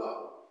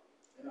overlooked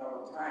in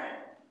our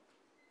time.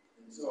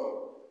 And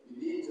so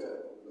we need to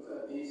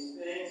look at these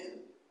things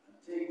and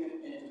take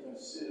them into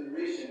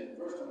consideration. In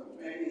verse number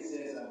 20 it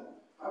says, "And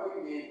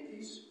having made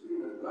peace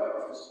through the blood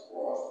of his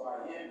cross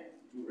by him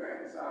to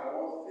reconcile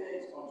all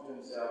things unto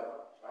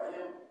himself, by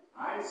him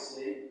I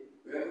say,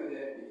 whether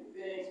there be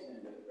things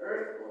in the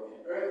earth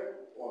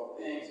or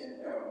things in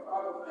heaven."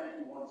 Father, thank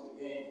you once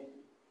again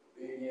for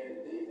being here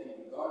today. Thank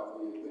you, God,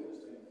 for your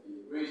goodness. Thank you for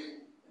your grace.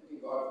 Thank you,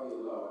 God, for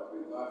your love. I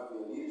pray, God, for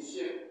your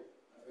leadership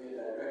and for your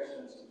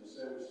directions in the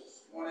service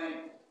this morning.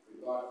 I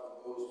pray, God,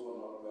 for those who are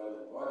not well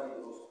in body,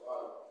 those,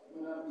 God, who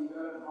may not be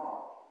well in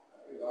heart. I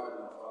pray, God,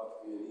 and Father,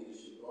 for your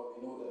leadership. Lord,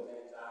 we know that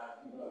many times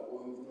people are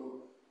going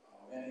through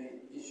many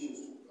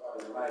issues,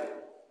 God, in life.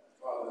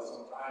 Father,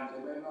 sometimes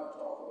they may not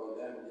talk about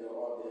them,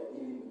 or they're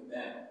dealing with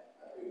them.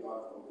 I pray,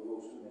 God, for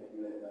those who may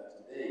be like that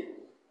today.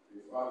 I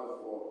pray, Father,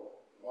 for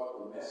God,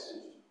 the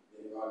message,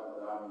 dear God,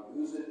 that I may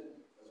use it,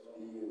 as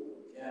only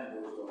you can,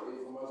 those who are away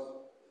from us,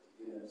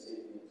 to give them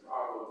safety and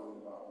travel, bring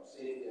them back home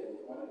safely at the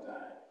appointed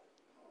time.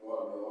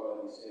 Lord, may all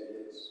that we said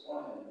here this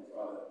morning, and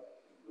Father,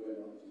 glory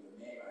unto your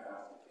name, I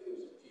ask the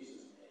kills in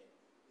Jesus' name.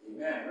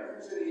 Amen.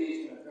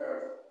 Reconciliation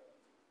occurs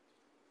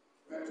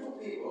when two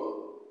people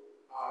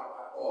are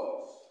at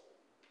odds.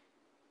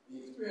 We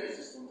experience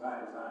this from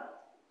time to time.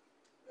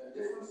 The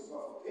differences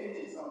of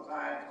opinion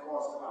sometimes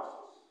cause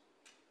clashes.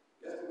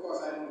 Just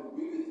because I don't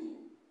agree with you.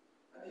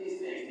 And these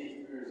things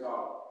need to be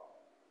resolved.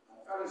 And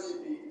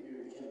fellowship needs to be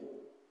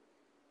rekindled.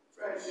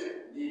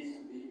 Friendship needs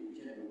to be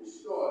rekindled,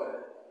 restored,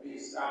 and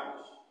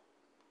reestablished.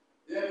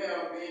 There may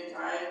have been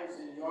times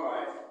in your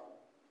life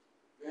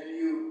when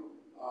you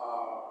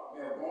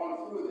may have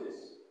gone through this,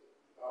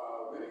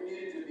 when you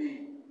needed to be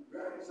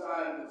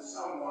reconciled with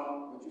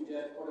someone, but you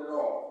just put it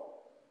off.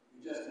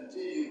 You just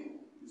continue.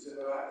 You say,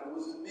 "Well, it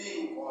wasn't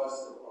me who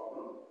caused the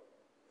problem.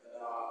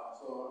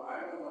 So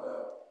I don't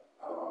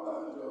have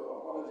nothing to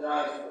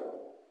apologize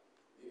for."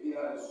 Maybe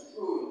that is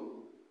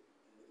true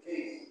in the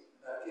case.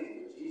 In that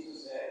case, but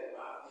Jesus said in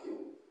Matthew,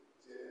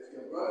 he said, "If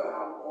your brother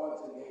have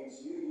odds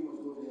against you, you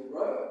must go to your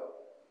brother.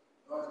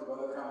 Not your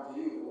brother come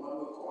to you." The one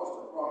who caused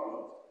the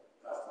problem,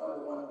 that's not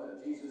the one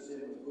that Jesus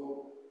said must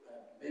go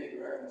and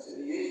make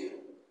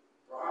reconciliation.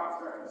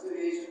 Perhaps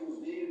reconciliation was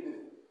needed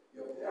with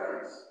your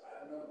parents.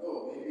 I don't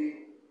know.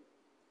 Maybe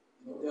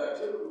there are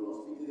children who don't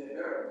speak to their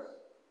parents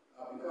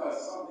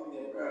because something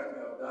their parents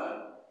may have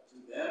done to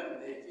them,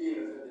 and they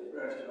feel as if their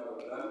parents should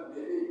not have done it.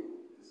 Maybe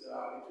it's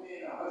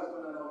between a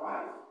husband and a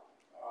wife.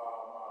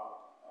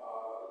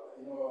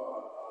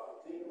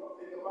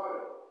 Think about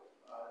it.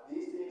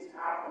 These things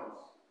happen.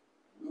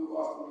 In Luke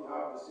Gospel, we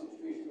have the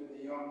situation with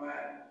the young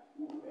man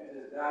who went to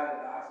his dad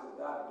and asked his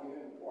dad to give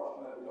him a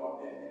portion that belonged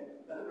to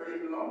him. That really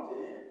belonged to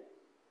him.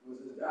 It was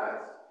his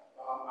dad's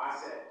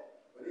asset.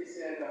 But he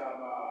said,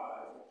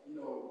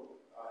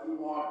 he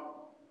want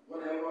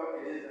whatever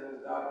it is that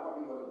his dad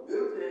probably would have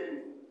built him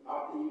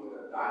after he would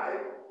have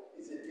died.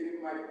 He said, "Give me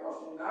my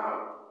portion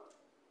now."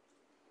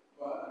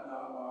 But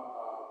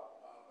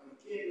when he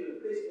came to the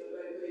place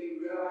where he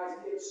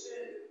realized he had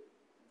sinned.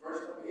 In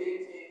verse number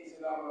 18, he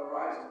said, "I will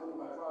arise and go to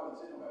my father and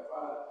say to my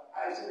father, I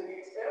have sinned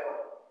against heaven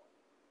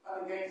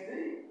and against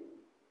thee.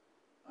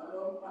 And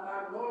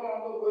I'm no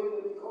longer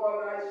going to be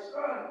called thy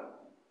son."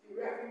 He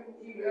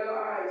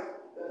realized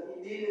that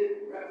he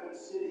needed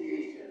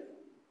reconciliation.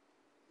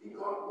 He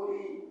got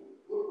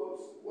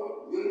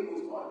what really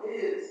was not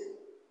his.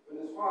 But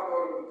his father,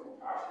 out of the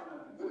compassion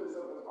and the goodness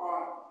of his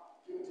heart,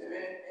 gave it to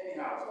him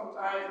anyhow.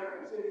 Sometimes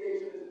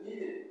reconciliation is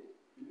needed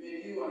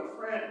between you and a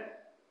friend,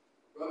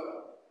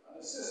 brother, and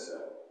a sister.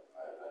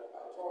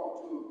 I talked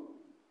to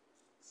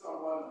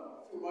someone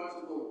a few months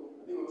ago,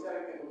 and they were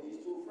telling me about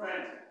these two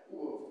friends who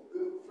were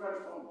good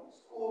friends from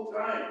school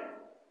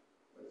time.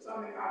 But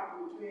something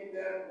happened between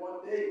them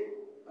one day,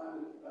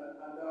 and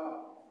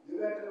they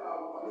went to,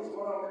 at least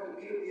one of them went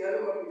to beat up the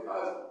other one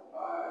because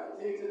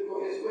things didn't go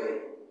his way.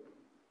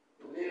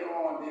 But later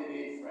on, they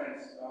made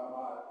friends. I'm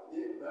going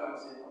to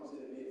say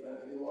they made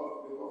friends. They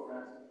were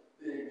friends.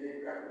 They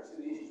made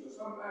reconciliation. So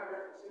sometimes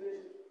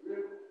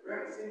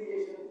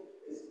reconciliation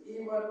is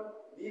even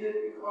needed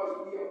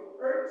because we have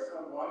hurt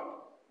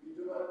someone we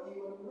do not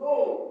even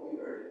know we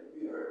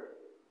hurt.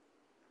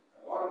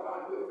 A lot of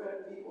times we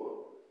offend people,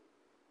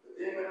 but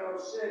they may not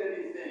have said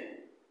anything.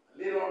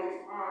 And later on we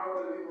found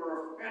out that we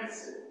were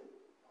offensive.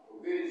 Our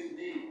greatest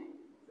need,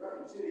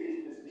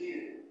 reconciliation is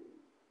needed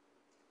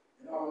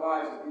in our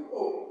lives, and we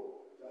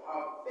hope to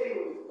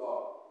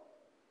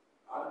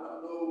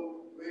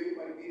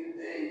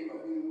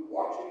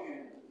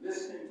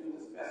listening to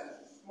this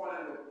message this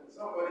morning that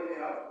somebody may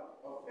have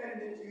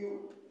offended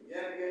you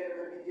again and again, it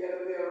may be the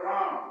other way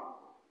around.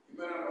 You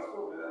may not have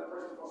spoken to that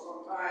person for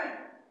some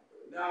time,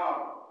 but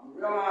now you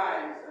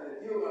realize that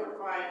if you're going to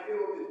find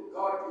favor with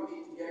God, you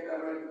need to get that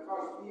right,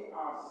 because we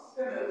are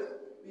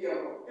sinners. We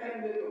have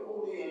offended the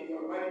holy and the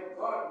almighty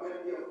God when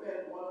we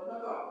offend one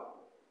another.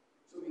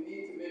 So we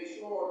need to make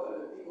sure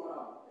that if we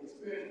want to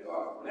experience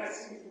God's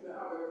blessings, we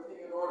have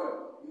everything in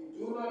order. We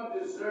do not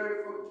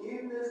deserve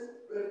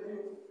forgiveness when we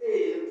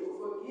fail to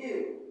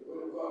forgive.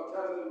 But God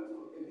tells us,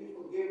 if we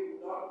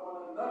forgive not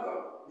one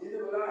another,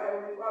 neither will our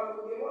Heavenly Father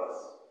forgive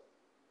us.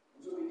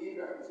 And so we need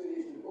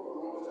reconciliation. The book of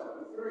Romans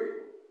chapter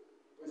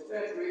 3, verse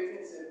 10 to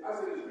 18 says, as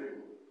it is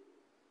written,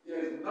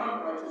 there is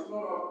none righteous,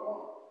 no, not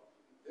one.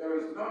 There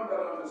is none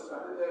that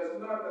understandeth. There is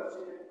none that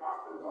seeketh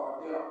after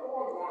God. They are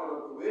all gone out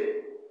of the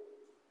way.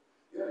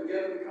 They are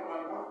together become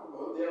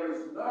unprofitable. There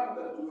is none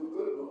that doeth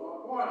good, no,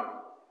 not one.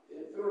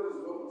 Their throat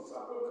is an open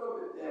sepulchre.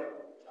 With their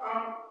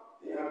tongue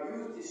they have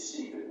used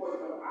deceit. The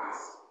poison of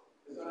asp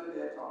is under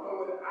their tongue. No,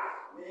 what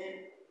asp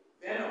means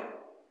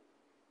venom.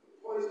 The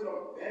poison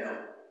of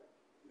venom.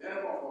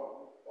 Venom of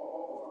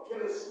a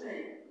killer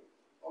snake.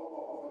 Of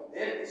a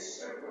deadly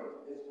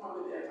serpent is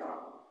under their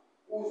tongue.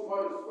 Whose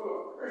mouth is full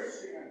of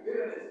cursing and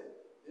bitterness.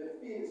 Their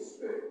feet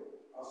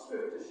are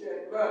swift to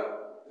shed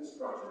blood.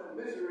 Destruction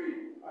and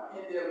misery are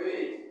in their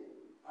ways,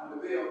 and the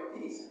way of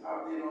peace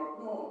have they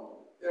not known.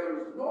 There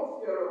is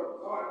no fear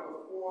of God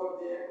before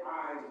their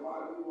eyes.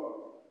 While we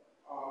were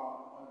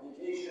on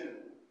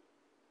vacation,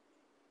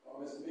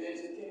 Mr.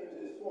 Mason came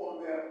into his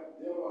phone where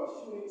they were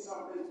shooting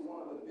someplace to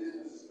one of the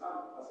businesses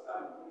starting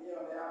from here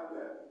on down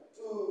where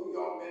two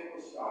young men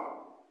were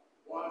shot.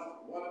 One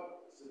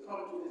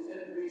succumbed to his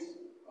injuries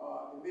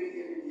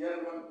immediately, the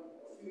other one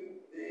a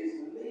few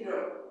days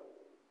later.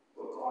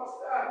 What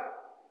caused that?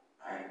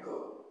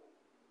 Anger.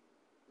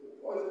 The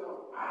poison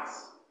of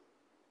asp.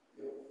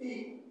 Your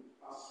feet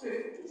are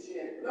swift to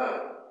shed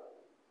blood.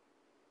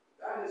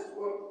 That is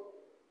what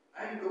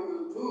anger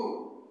will do.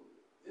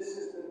 This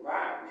is the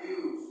bad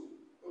news.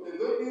 But the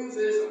good news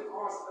is, of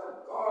course,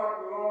 that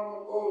God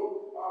long ago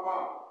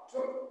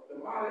took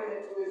the matter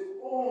into his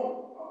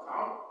own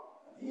account,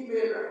 and he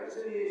made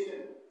reconciliation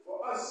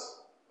for us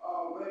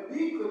when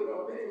we could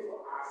not make it for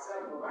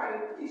ourselves,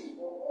 provided peace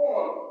for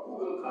all who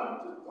will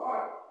come to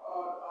God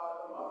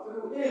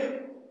through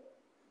him.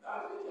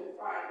 Now we can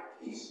find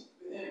peace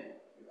with him.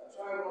 That's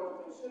why I want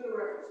to consider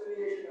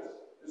reconciliation as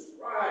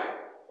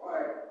described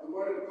by the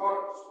word of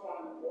God this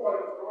morning. Paul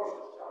in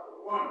Colossians chapter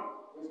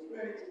 1, verse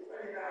 20 to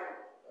 29.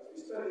 As we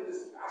study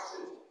this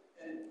passage,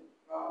 and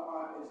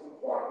it's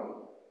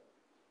important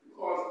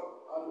because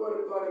the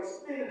word of God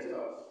explains it to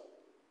us.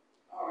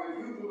 If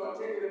you do not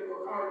take it into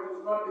account, it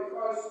is not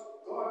because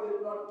God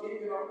did not give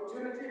you an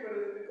opportunity, but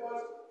it is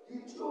because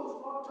you chose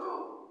not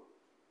to.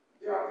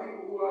 There are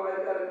people who are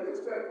like that, and you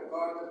expect for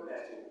God to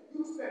bless you.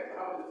 You expect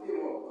to have the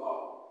favor of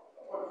God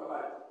upon your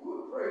life. You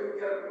would pray, you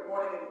get up in the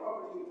morning and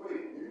probably you pray.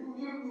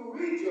 You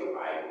read your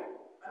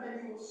Bible, and then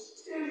you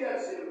still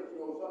yet say, you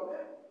know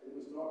something? It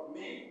was not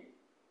me.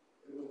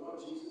 It was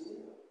not Jesus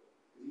either.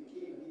 But he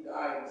came and he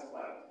died in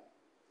spite.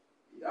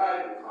 He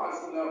died because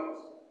he loved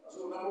us.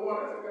 So number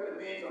one, let's look at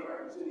the means of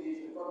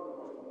reconciliation.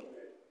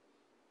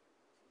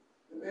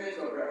 The means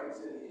of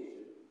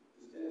reconciliation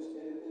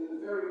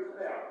is very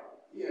clear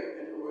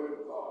here in the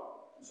Word of God.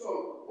 And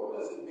so, what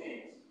does it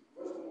mean?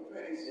 Verse number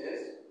 20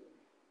 says,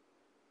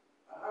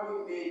 and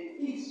having made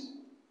peace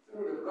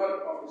through the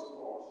blood of his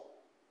cross,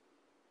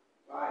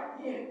 by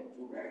him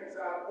to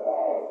reconcile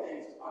all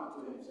things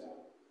unto himself.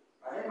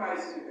 By him I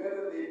say,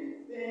 whether they be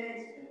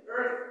things in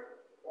earth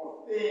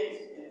or things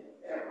in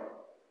heaven.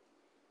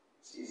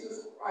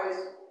 Jesus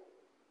Christ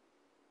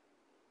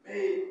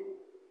made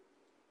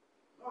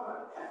not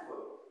an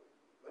effort,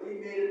 but he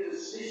made a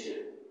decision.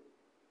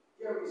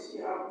 Here we see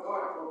how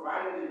God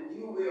provided a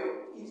new way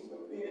of peace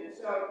between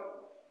himself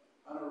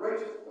and a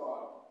righteous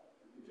God,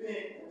 and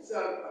between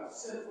himself and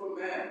sinful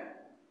man.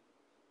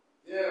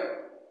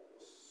 There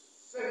was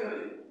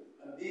certainly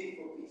a need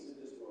for peace in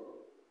this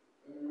world.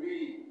 When we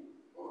read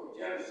the book of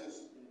Genesis,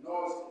 in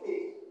Noah's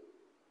case,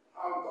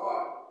 how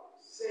God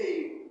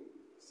saved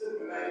the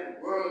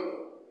civilized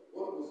world,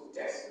 what was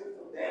destined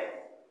for death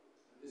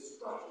and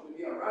destruction to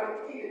be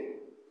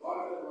eradicated.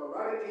 God could have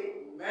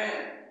eradicated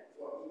man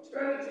for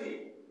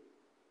eternity,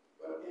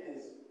 but in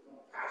his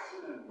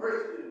compassion and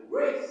mercy and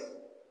grace,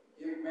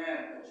 give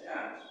man a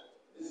chance.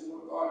 This is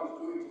what God is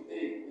doing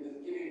today. It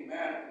is giving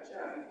man a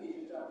chance.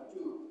 Ephesians chapter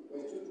 2,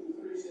 verse 2 to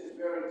 3 says,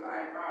 where in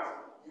time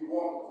past you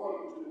walk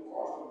according to the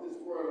course of this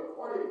world,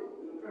 according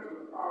to the prince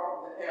of the power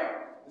of the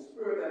air, the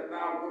spirit that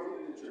now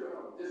working in the children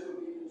of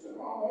disobedience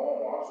among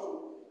whom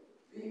also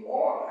we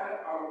all had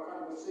our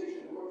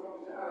conversation, our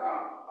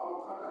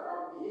conduct,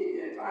 our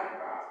behavior in time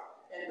past,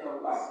 and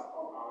the lust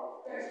of our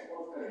flesh,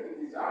 fulfilling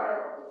the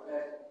desire of the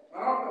flesh,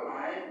 and of the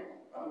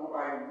mind, and were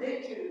by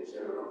nature the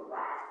children of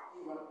wrath,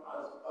 even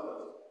as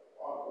others.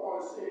 Paul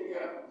is saying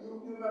here, you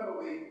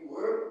remember where you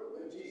were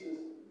when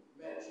Jesus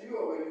met you,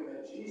 or when you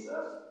met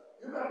Jesus?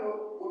 You remember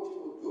what you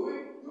were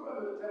doing? You you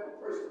remember the type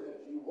of person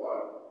that you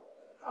were,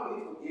 how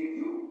he forgave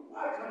you,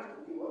 why can't you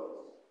forgive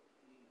others?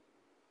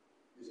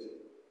 You see,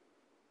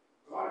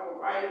 God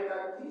provided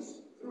that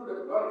peace through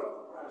the blood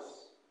of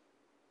Christ.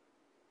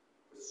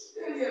 But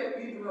still yet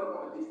we do not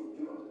want to be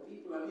forgiven to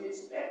people, and we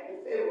expect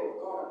the favor of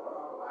God upon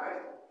our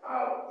lives.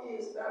 How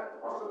is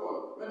that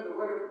possible when the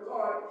word of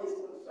God is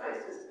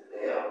concise, is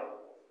clear?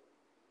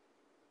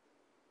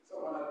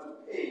 Someone had to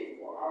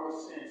pay for our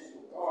sins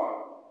so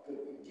God could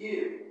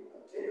forgive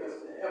and take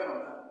us to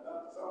heaven. And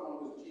that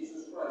someone was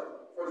Jesus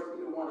Christ. 1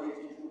 Peter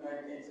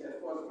 1:18-19 says,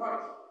 for as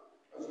much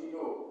as you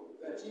know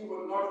that he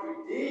will not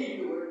redeem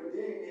you, and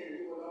redeem means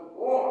he will not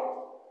bought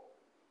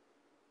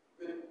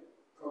with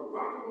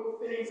corruptible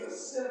things as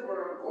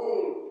silver and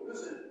gold.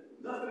 Listen,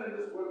 nothing in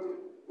this world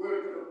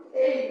could have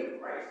paid the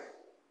price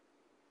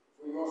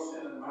for your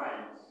sin and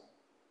mine.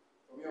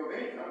 From your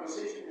vain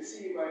conversation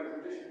received by the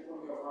tradition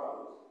from your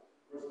fathers.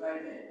 Verse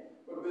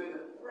 19. But with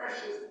the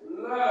precious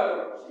blood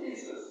of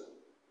Jesus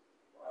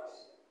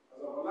Christ,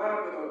 as of a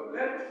lamb without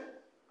blemish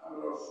and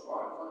without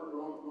spot. According to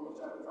Romans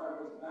chapter 5,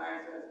 verse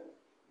 9 says,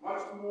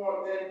 much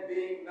more than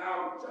being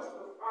now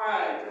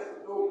justified, just as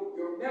though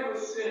you've never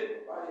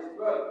sinned by his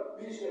blood,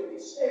 we shall be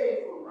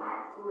saved from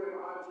wrath through him.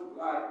 Aren't you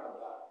glad of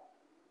that?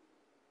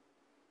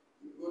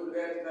 You go to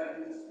bed tonight,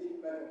 you can sleep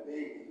like a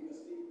baby. You can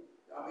sleep,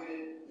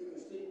 you can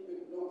sleep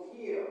with no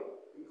fear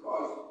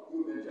because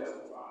you've been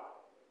justified.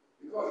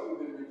 Because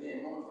you've been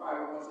redeemed. Romans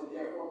 5:1 said,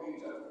 therefore,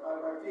 being justified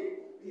by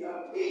faith, we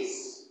have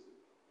peace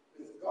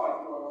with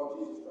God through our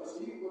Lord Jesus Christ.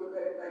 So you can go to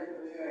bed tonight, you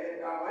can lay your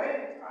head down at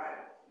any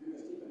time. You can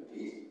sleep in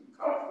peace.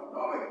 Comfort,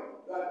 knowing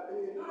that if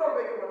you do not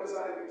wake up on the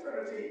side of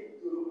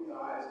eternity, you will open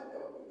your eyes in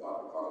heaven with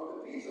God because of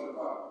the peace of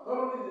God. Not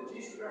only did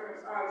Jesus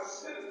reconcile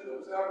sinners to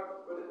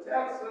himself, but it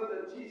tells us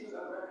that Jesus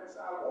has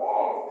reconciled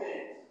all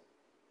things,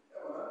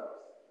 heaven and earth,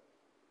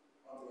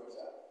 unto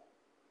himself.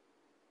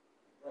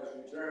 Christ's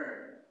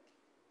return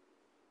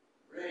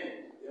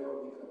brings, there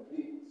will be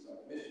complete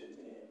submission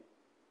to him.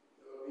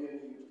 There will be a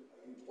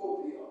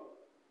utopia,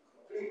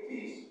 complete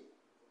peace,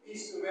 from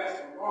east to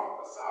west, from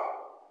north to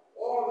south.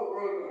 All the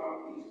world will have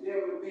peace.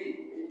 There will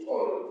be a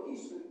total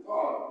peace with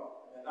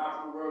God in the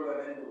natural world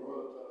and in the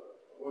world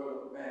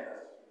of man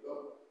as we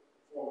look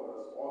forward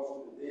us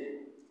also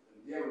today.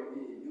 And there will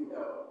be a new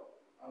heaven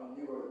and a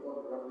new earth. Go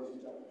to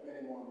Revelation chapter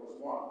 21,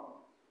 verse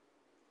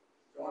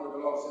 1. John the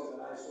Beloved says,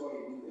 and I saw a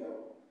new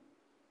heaven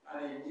and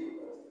a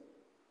new earth.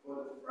 For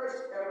the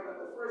first heaven and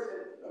the first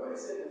heaven, now when he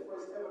said the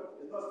first heaven,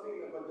 he's not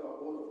speaking about the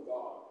abode of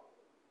God.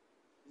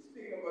 He's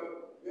speaking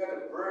about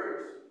where the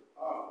birds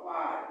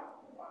fly.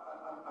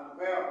 And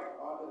where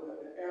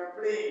the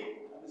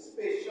airplane and the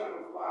space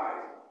shuttle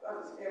flies.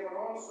 That is heaven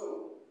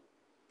also.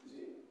 You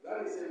see,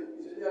 that is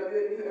there will be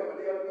a new heaven,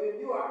 there will be a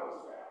new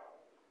atmosphere.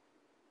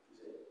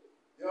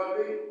 You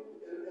see,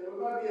 it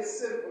will not be a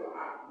simple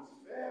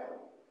atmosphere.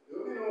 There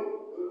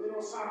will be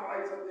no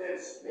satellites up there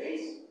in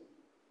space.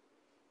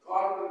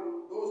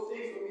 Those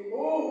things will be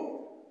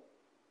moved.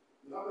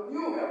 You have a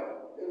new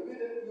heaven. It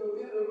will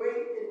be the way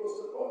it was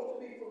supposed to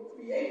be from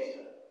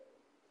creation.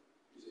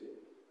 You see,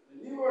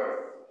 the new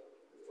earth.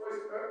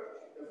 First earth,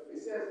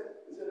 it says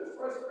the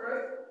first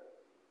earth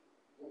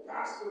will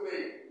pass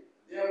away.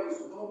 There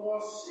was no more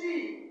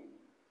sea.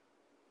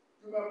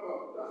 You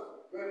remember,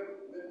 that's when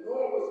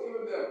Noah was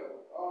given the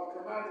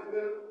command to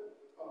build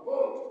a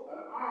boat, an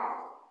ark.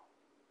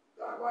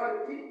 That's why the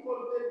people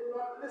did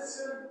not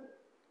listen.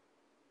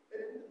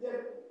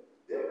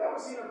 They've never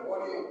seen a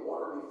body of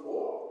water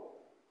before.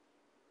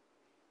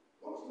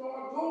 What's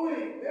Noah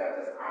doing?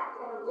 Where's this ark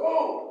going to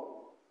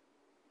go?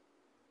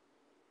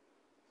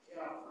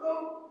 Can't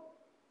float.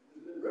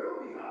 The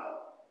river we have,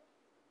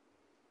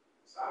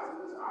 the size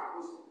of this ark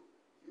was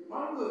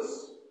humongous.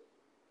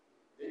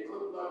 They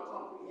could not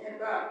comprehend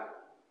that.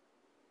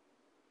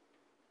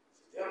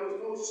 So there was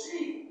no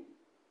sea.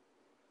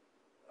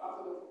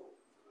 After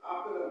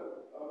the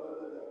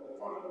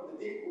front of the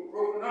deep was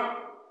broken up,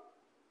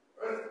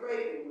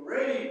 earthquake and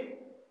rain,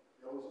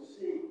 there was a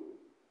sea.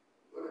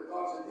 But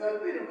God said,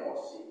 there'll be no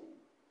more sea.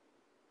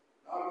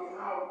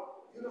 Now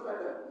you look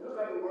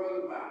at the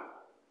world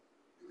map.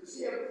 You can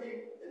see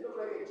everything. It looks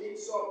like a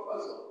jigsaw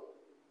puzzle.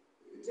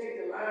 If you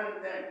take the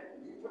land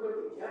then, you put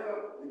it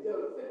together,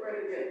 it'll fit right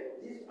again.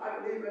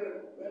 I believe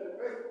when the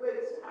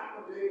earthquakes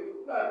happen during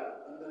the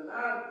flood, and the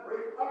land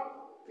breaks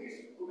up,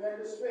 pieces will end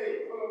this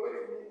way, pull away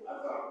from the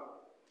other.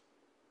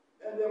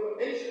 Then there were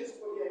nations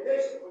for their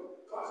nation,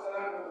 but God said,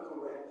 I'm going to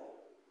correct that.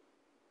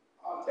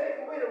 I'll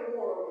take away the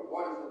water of the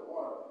bodies of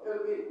water.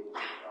 There'll be,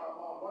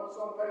 one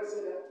songwriter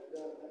said that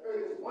the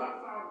earth is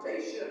one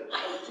foundation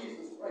of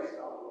Jesus Christ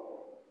our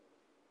Lord.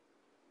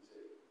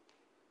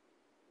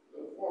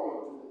 Look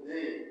forward to the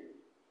day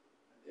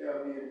and there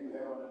will be a new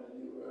heaven and a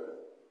new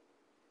earth.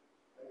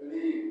 I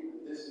believe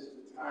that this is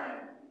the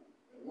time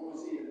when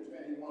Romans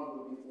 8:21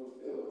 will be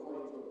fulfilled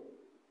according to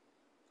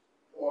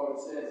Paul.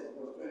 It says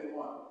in verse 21,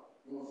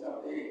 Romans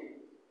chapter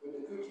 8, but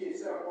the creature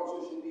itself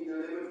also should be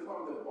delivered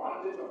from the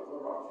bondage of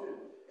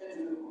corruption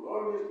into the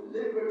glorious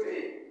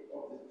liberty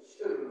of the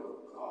children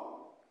of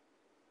God.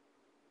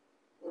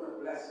 What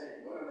a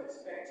blessing, what an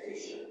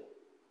expectation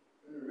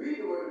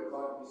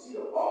see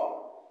the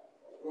hope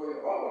of glory,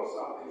 the hope of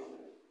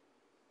salvation.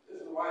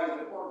 This is why it's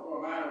important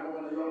for a man, a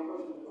woman, a young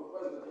person to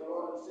confess that their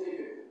Lord and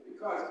Savior,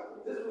 because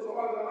this was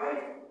all their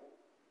life.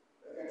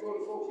 Like I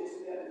told the folks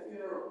yesterday at the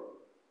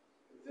funeral,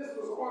 if this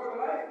was all their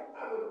life,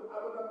 I would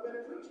have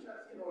been preaching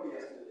at the funeral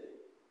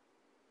yesterday.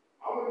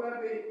 I would not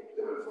be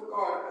living for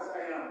God as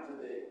I am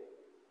today.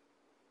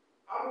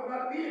 I would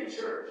not be in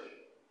church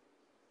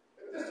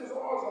if this was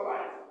all their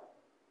life.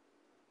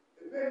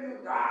 If when you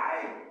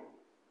die,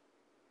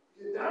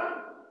 you're done.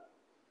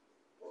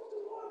 What's the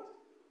point?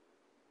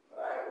 But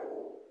I have a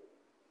hope.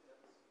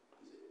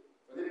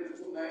 Philippians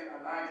 2, 9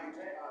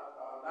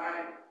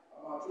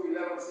 through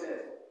 11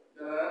 says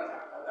that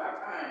at that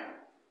time,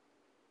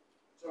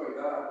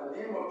 that at the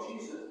name of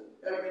Jesus,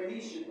 every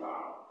knee should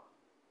bow,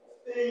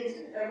 of things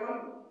in heaven,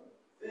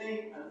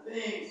 and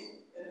things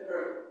in the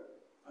earth,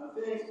 and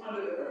things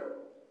under the earth,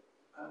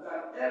 and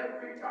that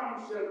every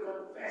tongue shall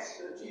confess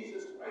that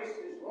Jesus Christ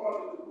is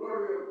Lord to the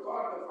glory of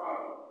God the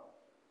Father.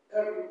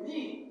 Every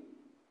knee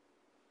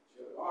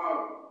shall bow,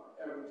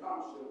 every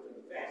tongue shall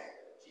confess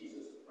that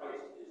Jesus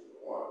Christ is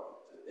Lord.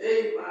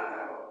 Today, man,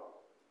 have a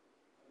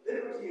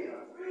liberty and a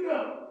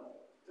freedom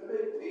to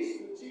make peace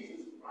with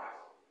Jesus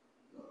Christ.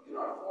 You're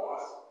not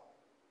forced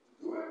to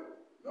do it.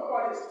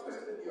 Nobody's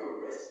twisting your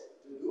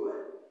wrist to do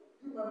it.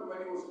 You remember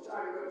when you was a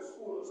child, you went to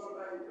school, and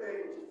sometimes you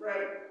played with your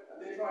friend, and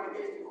they tried to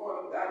get you to call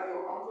him daddy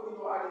or uncle. You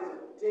know how it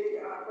is. Take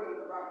your hand, put it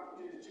in the back,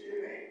 put it in the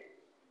chicken name.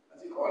 And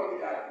say, call me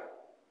daddy.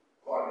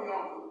 Call me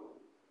uncle.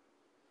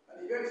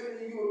 And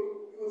eventually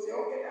you would say,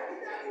 okay, daddy,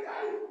 daddy,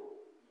 daddy.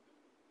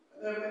 And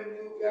then when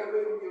you get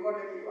away from your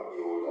running, you become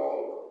the old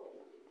dog.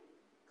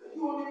 Because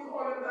you only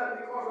call him that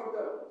because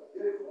of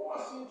they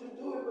force you to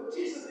do it, but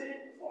Jesus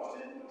ain't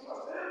forcing you to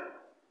trust him.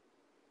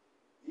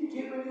 He's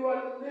giving you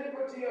a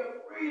liberty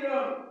of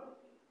freedom.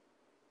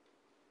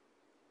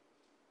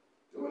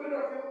 Do it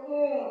of your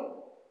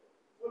own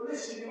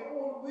volition, your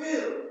own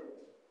will.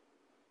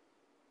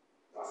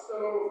 That's the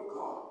love of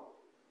God.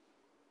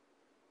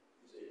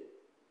 You see.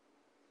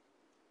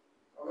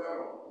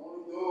 However,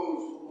 only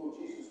those who know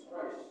Jesus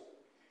Christ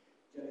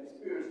can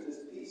experience this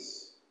peace.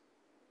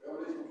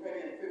 Revelation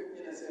 20 and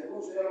 15 it said,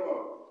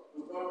 whosoever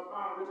was not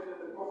found written in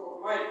the book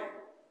of life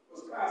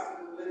was cast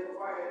into the lake of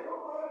fire.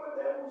 But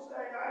them who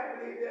say,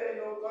 I believe there,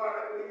 God,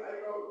 I believe,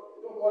 it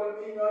don't bother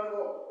me none,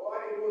 or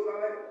I can do as I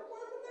like.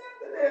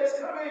 The day is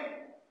coming.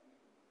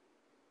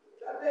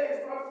 That day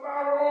is not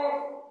far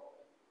off.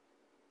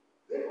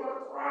 They're going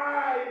to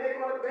cry, they're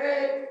going to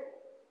beg,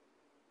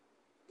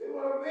 they're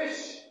going to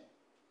wish,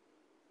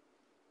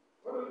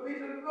 but it'll be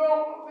to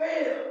no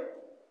avail.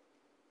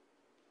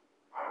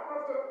 I don't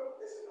have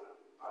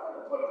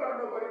to put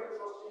down nobody to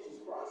trust Jesus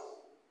Christ.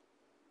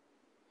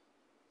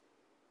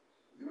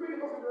 You read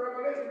the book of the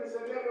Revelation, it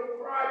says they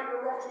will cry to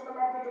the rocks and the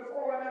mountains to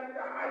fall and them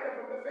to hide them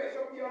from the face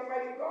of the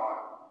Almighty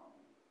God.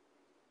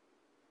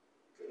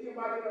 Can you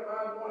imagine a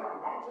man want a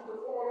mountain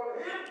to fall on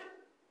him?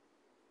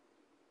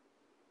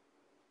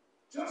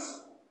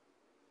 Just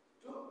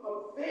to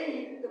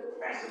evade the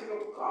presence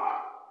of God.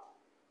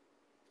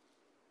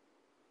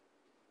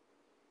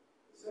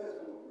 It says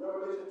in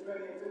Revelation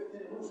 20 and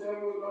 15,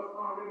 whosoever was not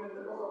found written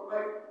in the book of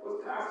life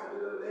was cast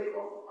into the lake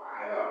of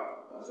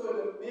fire. And so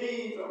the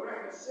means of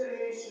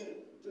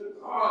reconciliation to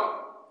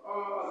God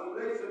as it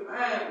relates to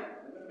man,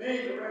 and the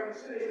means of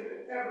reconciliation to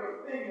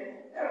everything in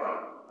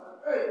heaven and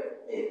earth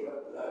is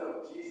the blood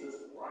of Jesus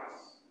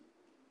Christ.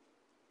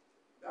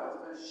 That has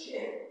been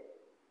shed.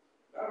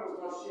 That was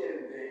not shed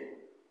in vain.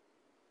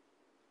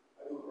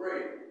 I do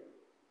pray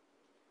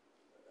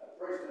that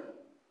person,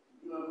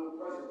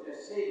 Christ is their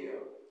Savior,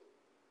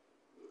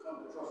 will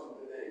come to trust him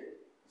today.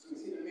 So we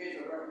see the means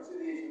of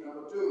reconciliation.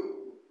 Number 2,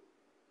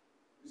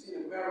 we see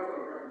the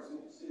miracle of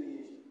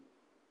reconciliation.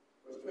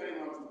 Verse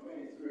 21 through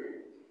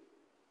 23.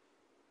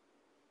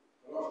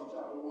 Colossians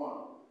chapter 1.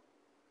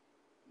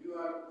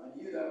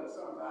 You that were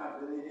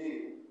sometimes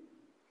alienated,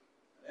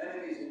 and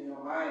enemies in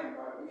your mind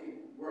by wicked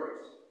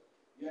works,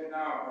 yet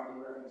now are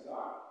you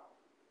reconciled.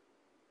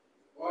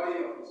 The body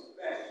of his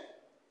flesh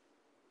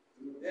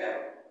through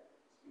death,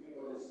 speaking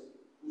of his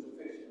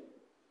crucifixion,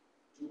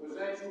 to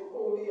present you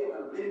holy and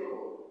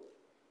unblameable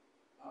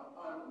and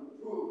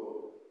unreprovable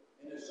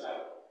in his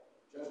sight,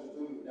 just as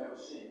though you've never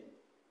sinned,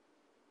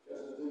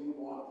 just as though you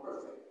were born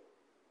perfect.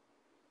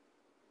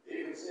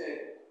 David said,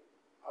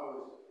 I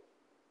was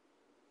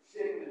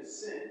shapen in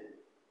sin.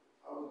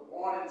 I was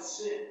born in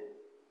sin.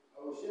 I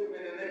was shapen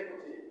in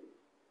iniquity.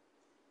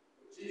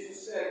 But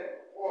Jesus said,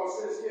 Paul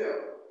says here,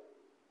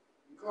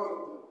 because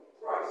of the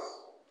Christ,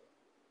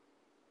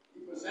 he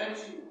presents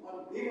you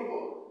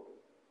unbelievable.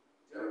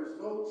 There is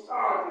no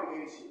charge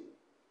against you.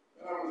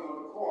 When I was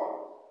on the court,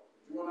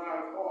 the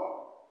juvenile court,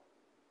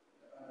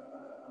 and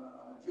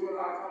a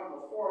juvenile came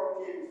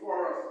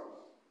before us.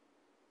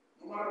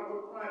 No matter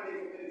what crime they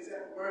committed,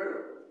 except murder.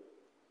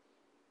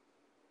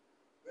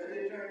 When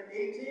they turn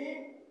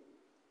 18,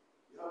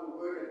 you have a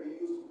word that we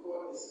use to call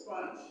a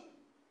sponge.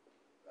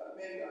 That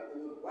means that they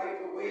will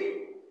wipe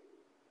away.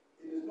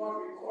 It is not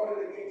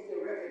recorded against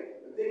their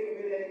record that they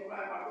committed any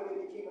crime after they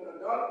became an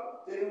adult.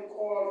 they don't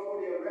call for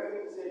their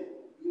record and say,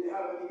 do they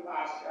have any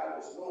past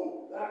charges?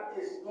 No, that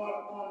is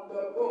not on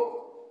the book.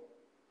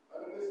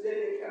 Because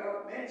they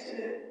cannot mention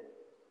it.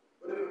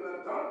 But if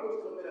an adult was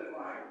commit a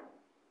crime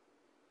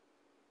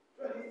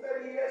 20,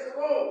 30 years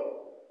ago,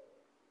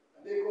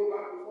 and they go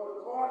back before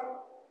the court,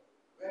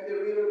 when they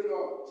read out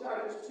your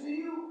charges to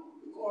you,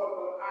 the court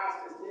will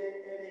ask, is there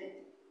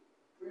any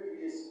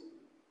previous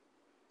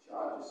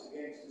charges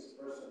against this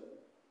person?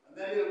 And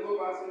then they'll go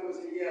back and they'll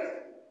say, yes,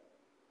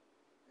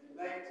 in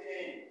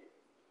 1925,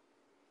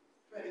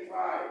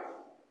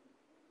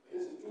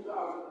 this is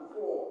 2004,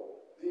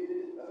 they did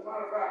it. As a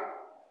matter of fact,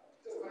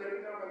 just when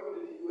every time I go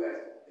to the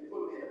U.S., they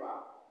put me in the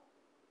box.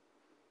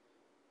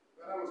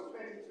 When I was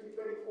 23,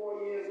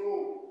 24 years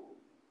old,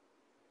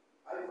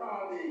 I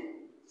found a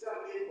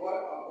 7-8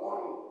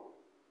 bottle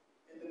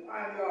in the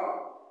pine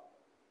yard,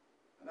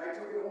 and I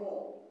took it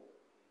home.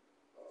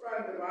 A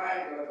friend of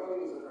mine, but I thought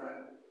he was a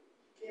friend,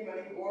 came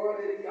and he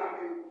borrowed it.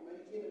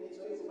 When he came and he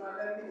said, man,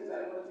 let me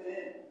decide what to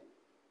him.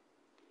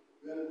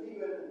 Well,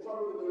 he was in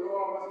trouble with the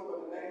law, must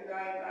have been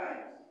 99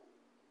 times.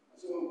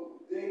 So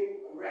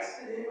they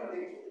arrested him and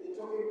they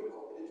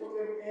took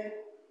him in.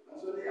 And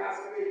so they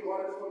asked him where he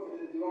got it from,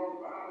 because it belonged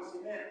to Bahamas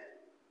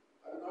Cement.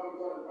 I don't know how he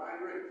got it,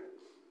 Pine Ridge.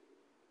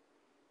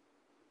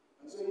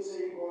 And so he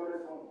said he bought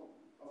it from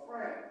a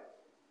friend,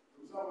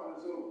 from someone.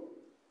 And so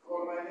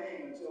called my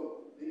name. And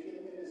so they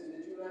came in and said,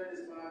 did you learn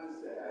this man? I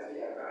said,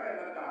 yes,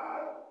 I learned the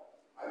hard.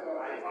 I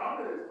thought, I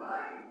found it, it's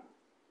mine.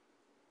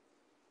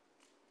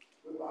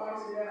 But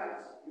Bahamas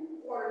Cement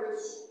reported it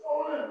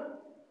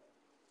stolen.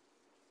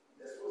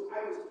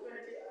 I was 20,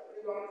 I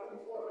believe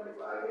I'm 24,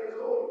 25 years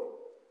old.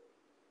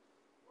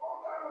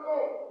 Long time ago.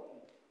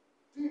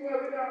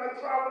 Every time I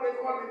travel, they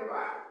call me the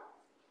back.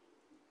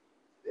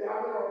 They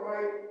have it on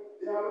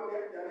they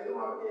don't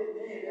have their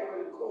name, they have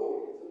it in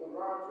code. It's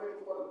around 24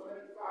 to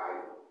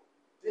 25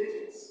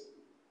 digits.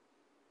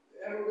 The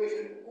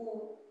immigration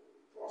who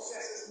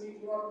processes me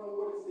do not know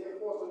what it's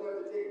there for, so they have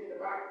to take me in the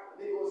back,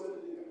 and they go into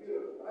the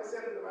computer. And I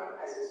said to the man,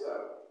 I said,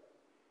 sir,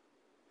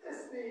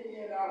 this thing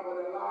here now for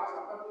the last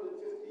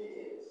 115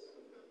 years.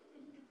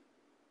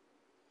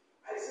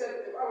 I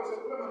said, if I was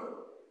a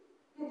criminal,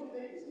 don't you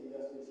think? He said,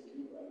 yes, he said,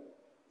 you're right.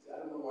 He said, I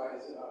don't know why they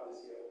said out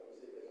this here. I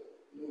said,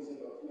 he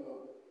said,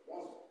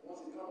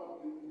 once it come up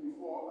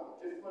before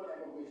a different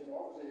immigration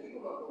officer, he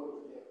will not know what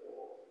it's there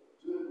for.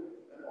 So,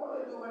 and all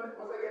they do once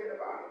I get in the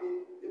back,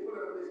 they put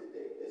it on this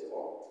day. They say,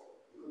 oh,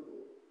 you can do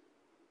it.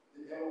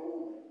 They never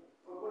hold me.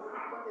 But what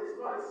happened is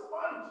not a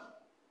sponge.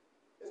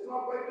 It's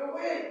not breaking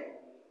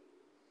away.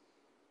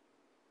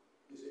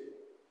 You see?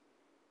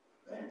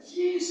 And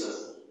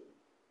Jesus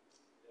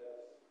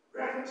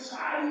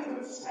reconciled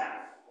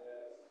himself.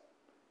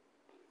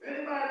 If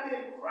any man be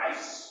in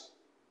Christ,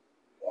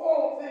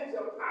 all things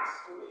are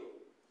passed away,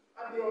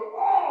 and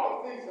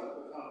all things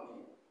have become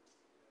new.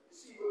 You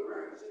see what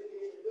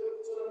reconciliation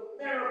is? So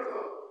the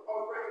miracle of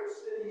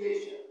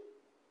reconciliation.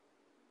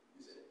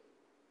 You see?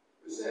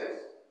 It says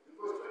in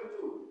verse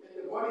 22,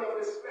 in the body of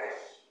his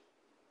flesh,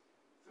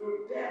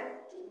 through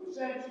death, to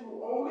present you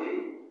holy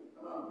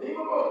and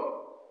unblameable,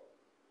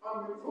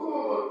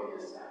 unreprovable in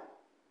his sight.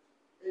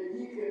 If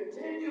ye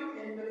continue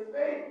in the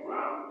faith,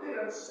 grounded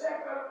and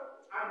settled,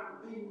 and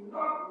be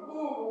not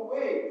moved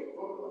away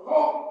from the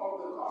hope of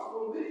the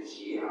gospel which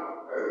ye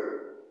have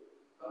heard,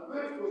 and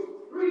which was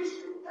preached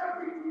to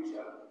every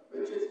creature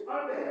which is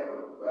under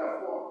heaven,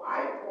 wherefore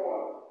I,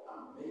 Paul,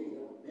 am made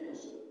a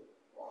minister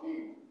for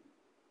him.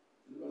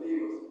 The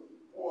believers,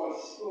 Paul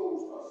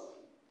shows us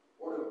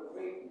what a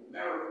great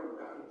miracle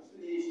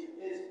reconciliation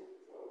is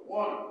for the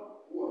one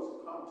who has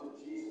come to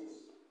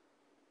Jesus.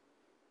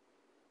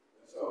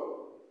 And so,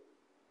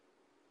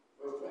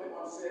 verse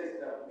 21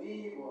 says that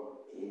we were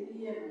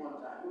alien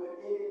one time. We were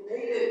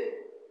alienated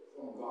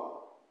from God.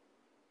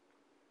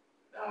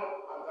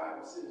 Now I've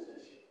gotten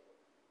citizenship.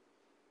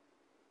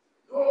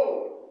 No,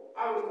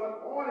 I was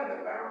not born in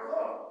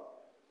America,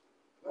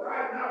 but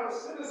I am now a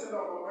citizen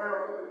of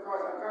America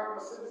because I got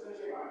my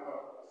citizenship. I'm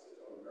not a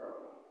citizen of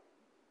America.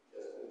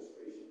 Just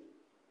illustration.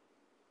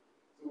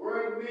 The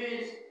word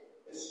means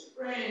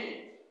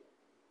estranged,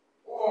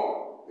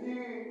 or we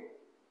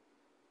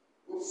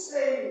would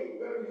say,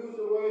 when we use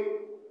the word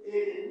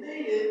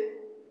alienated,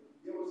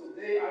 there was a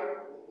day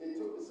they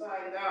took the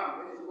sign down.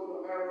 They used to go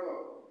to America.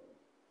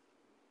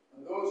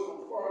 And those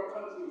from foreign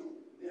countries,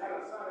 they had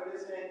a sign that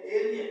they saying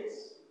aliens.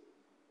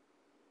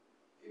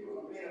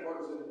 People complain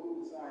about it, so they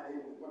moved the sign,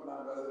 they put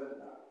non-resident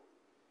now.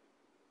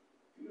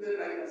 People didn't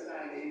like that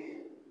sign,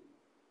 alien.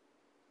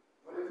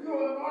 But if you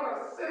are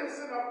not a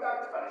citizen of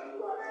that country,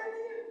 you are an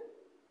alien.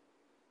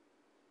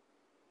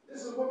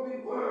 This is what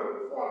we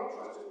were before we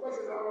trusted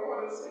Christ as our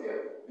Lord and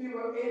Savior. We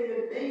were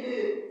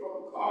alienated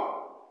from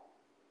God.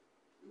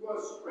 We were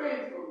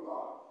estranged from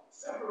God,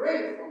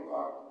 separated from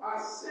God.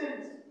 Our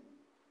sins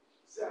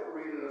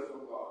separated us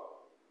from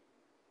God.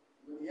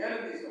 We were the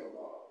enemies of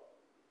God.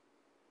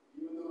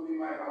 Even though we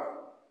might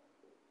have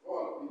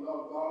thought we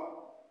love God,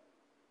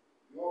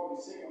 we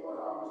always sing about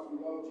how much we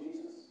love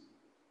Jesus,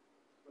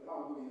 but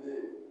how do we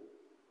live?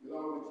 We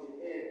love with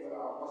your head, but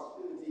our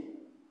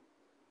hostility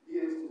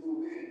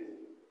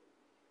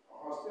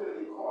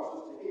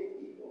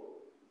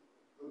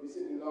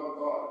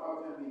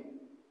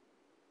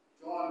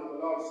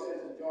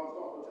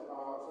in the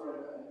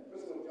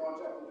Epistle of John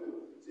chapter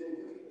 2, said,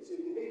 if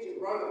you hate your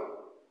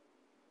brother,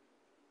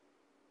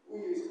 who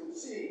you can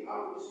see, how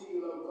can you see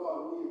you love God,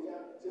 who you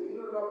can't? So if you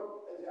don't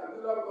love, if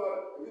you love God,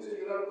 if you say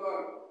you love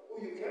God, who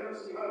you cannot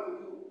see, how to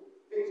do,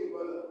 hate your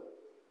brother,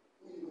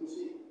 who you can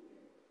see.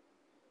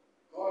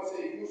 God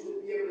said you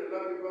should be able to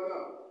love your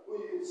brother, who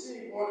you can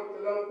see, more than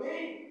to love me.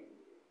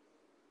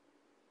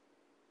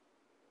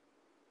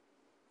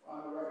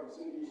 Final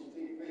reconciliation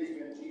take place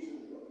when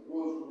Jesus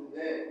rose from the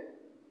dead.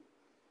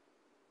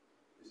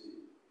 You see.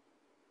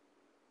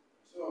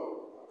 So,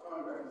 our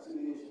current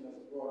reconciliation has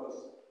brought us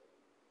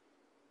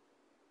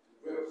to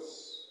grips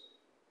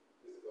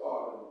with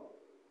God and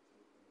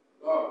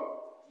love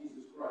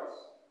Jesus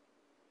Christ.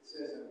 It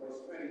says in verse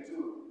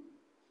 22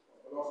 of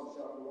Colossians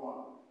chapter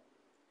 1,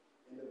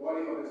 in the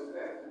body of his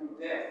flesh through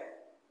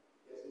death.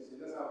 Yes, you see,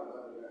 that's how we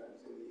got the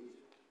reconciliation.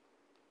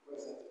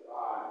 First, that's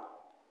God.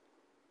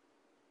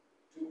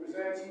 To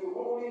present you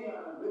holy and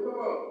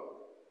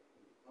unbelievable,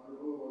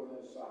 unreprovable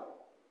in his sight.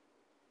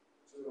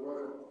 So the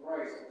work of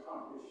Christ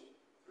accomplished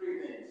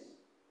three things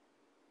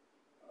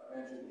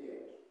mentioned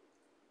here.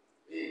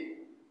 A,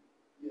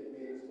 he had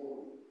made us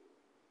holy.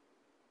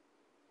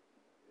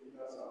 He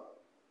does up.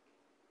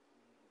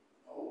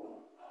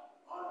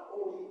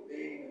 Unholy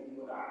being that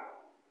you and I.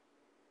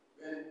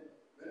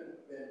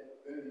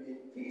 When we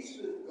made peace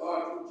with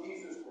God through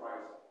Jesus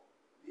Christ,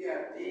 we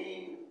are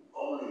deemed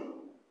holy.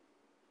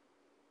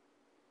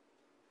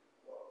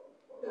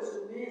 What does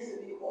it mean to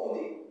be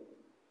holy?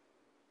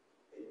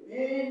 It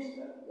means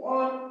that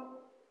one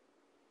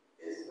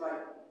is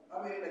like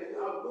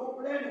you have no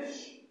blemish.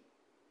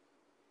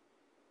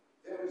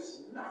 There is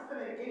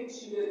nothing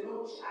against you. There's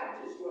no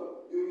charges.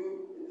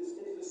 It's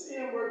the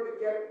same word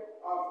we get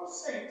for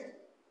saint.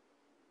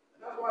 And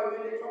that's why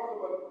when they talk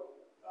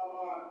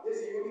about this,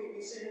 you need to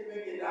be sinning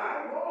when you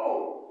die. No,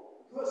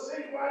 you're a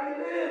saint while you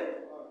live.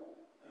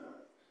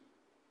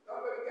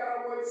 That's where we got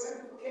our word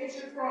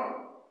sanctification from.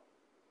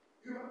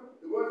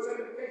 The word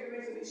sanctification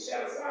means to be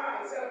set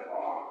aside, set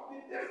apart, be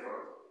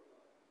different.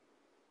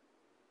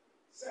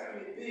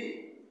 Secondly, B,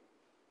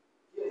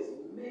 he has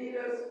made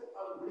us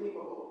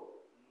unbelievable.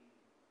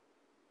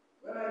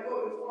 When I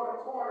go before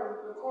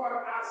the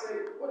court, I say,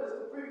 what is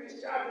the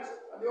previous charges?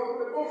 And they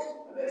open the books,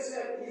 and they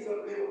said, he's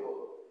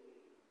unbelievable.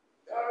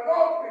 There are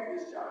no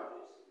previous charges.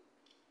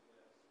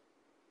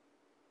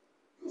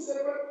 You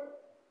said, but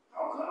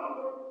how come?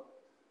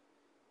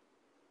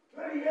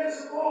 20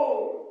 years ago,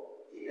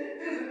 he did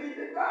this and he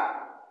did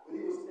that. But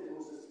it was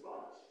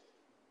expunged.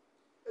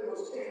 It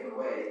was taken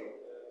away.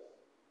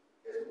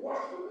 It's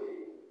washed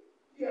away.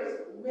 He has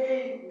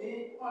made me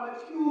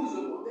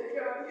unaccusable. They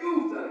cannot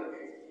use that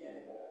against me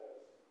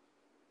anymore.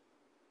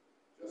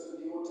 Just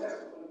in the Old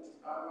Testament,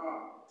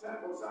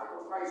 temple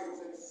sacrifice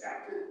was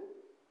accepted.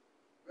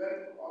 When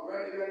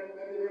they went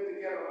to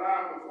get a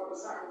lamb before the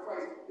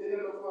sacrifice, they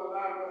didn't look for a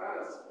lamb that had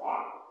a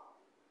spot.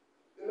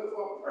 They looked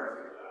for a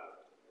perfect lamb.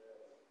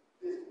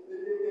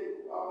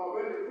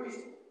 When the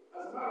priest,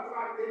 as a matter of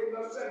fact, they did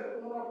not send the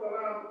owner of the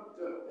lamb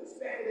to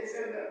inspect it. They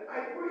sent the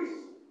high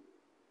priest.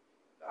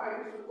 The high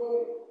priest would go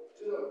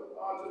to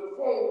the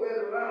fold where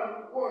the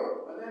lamb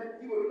were, and then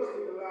he would look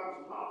at the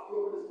lamb's mouth. He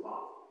opened his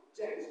mouth,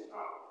 check his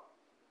tongue.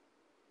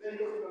 Then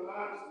he looked at the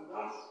lamb's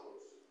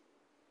nostrils.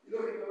 You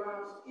look at the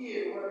lamb's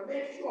ear. You want to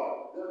make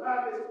sure the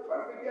lamb is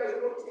perfect.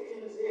 There's no tick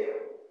in his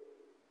ear.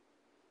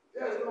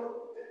 There's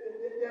no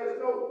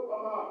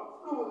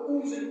fluid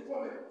oozing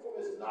from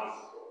his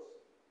nostrils.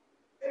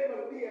 It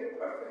must be a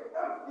perfect,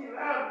 healthy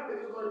lamb if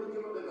it's going to be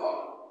given to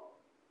God.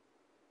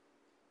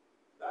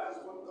 That is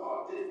what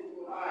God did for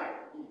you and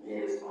I. He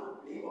made us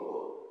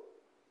unbelievable.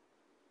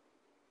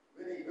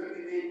 When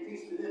we made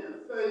peace with him,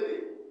 and thirdly,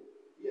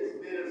 he has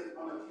made us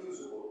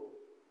unaccusable.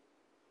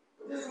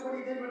 But this is what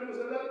he did when he was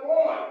a little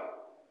boy.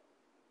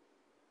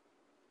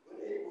 But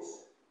it was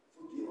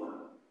forgiven.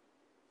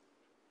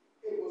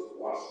 It was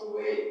washed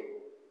away.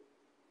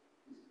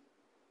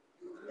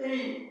 You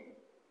claim.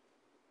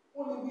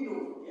 Only we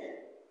don't forget.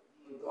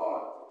 But God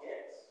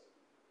forgets.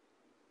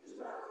 It's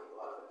not that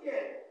God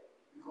forgets.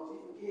 Because he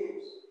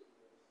forgives.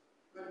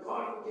 When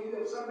God forgives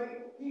you of something,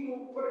 he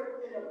will put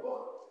it in a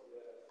book.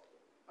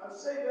 And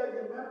say that you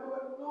remember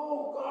it.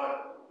 No, God,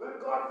 when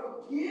God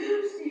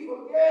forgives, he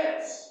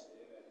forgets.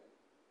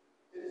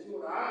 It is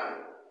you and I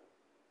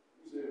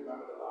who say,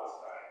 remember the last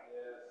time.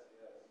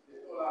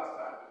 There's no last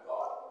time with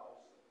God.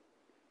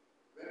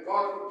 When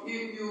God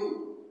forgives you,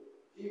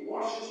 he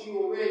washes you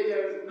away.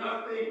 There is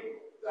nothing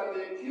that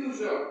the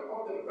accuser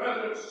of the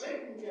brethren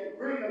Satan can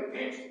bring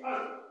against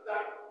us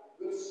that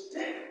will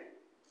stick.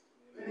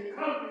 When he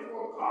comes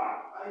before God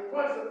and he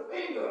points a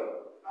finger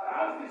at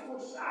Alfred's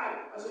good side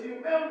and says, you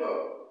remember,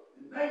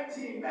 in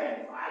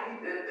 1995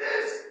 he did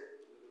this.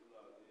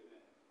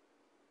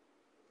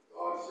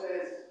 God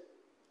says,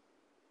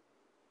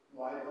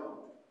 no, I don't.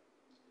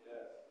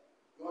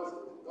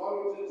 God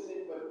was in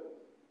sin, but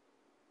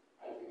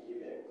I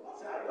forgive him. God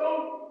said, I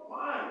don't.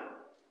 Why?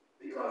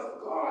 Because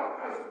God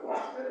has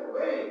washed it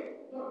away.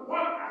 Not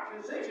one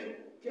accusation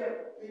can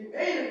be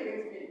made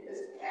against me is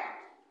kept.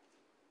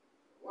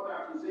 One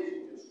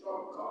accusation can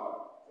stop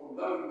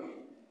for loving me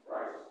in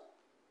Christ.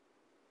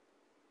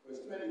 Verse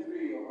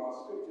 23 of our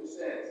scripture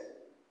says,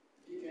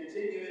 if ye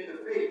continue in the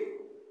faith,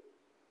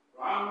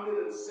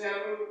 grounded and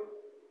settled,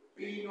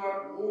 be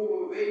not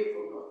moved away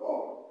from the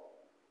hope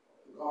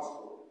of the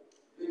gospel,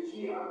 which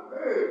ye have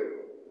heard,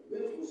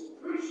 which was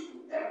preached to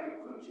every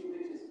creature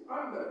which is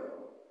under heaven.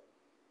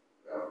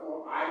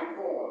 Therefore, I,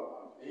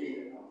 Paul, am made a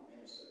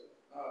minister.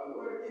 The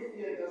word if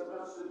here does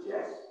not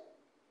suggest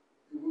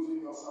you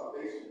losing your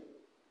salvation.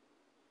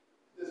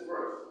 This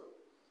verse,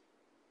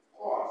 of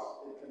course,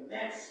 it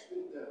connects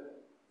with the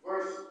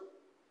verse,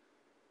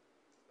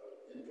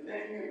 in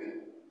connecting it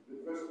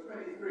with verse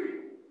 23,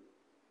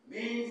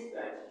 means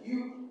that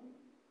you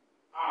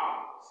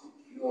are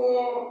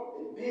secure.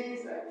 It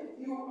means that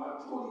if you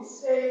are truly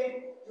saved,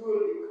 you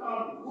will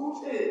become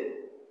rooted.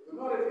 But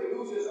not if you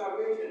lose your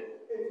salvation,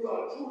 if you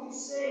are truly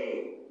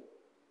saved.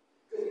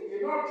 Because if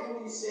you're not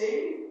truly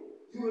saved,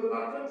 you will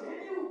not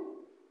continue.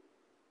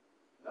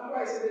 That's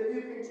why I said if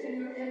you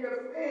continue in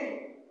the faith,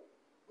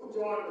 what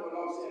John the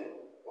Beloved said,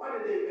 why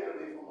did they ran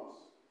away from us?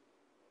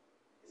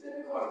 He said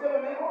because they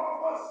were never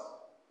of us.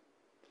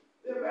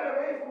 They ran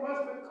away from us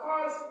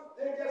because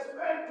they just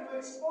went to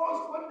expose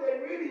what they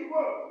really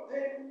were.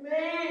 They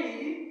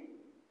made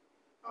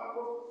a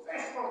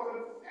professional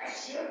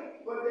confession,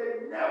 but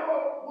they never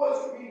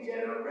was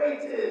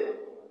regenerated.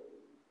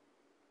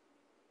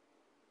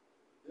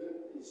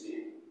 You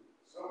see,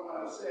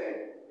 someone has said,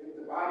 if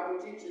the Bible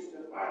teaches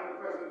the final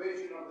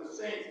preservation of the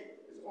saints,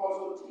 it's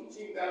also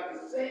teaching that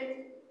the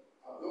saints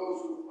are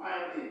those who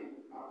finally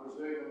are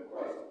preserved in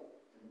Christ.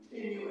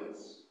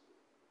 Continuance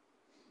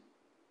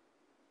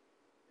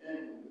in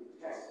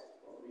the test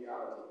of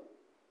reality.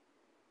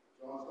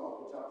 John's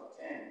Gospel, chapter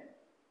 10.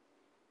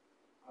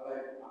 I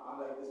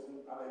like this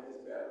one. I like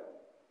this better.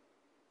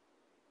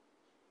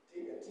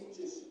 It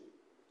teaches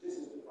this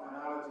is the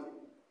finality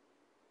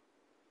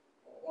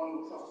of one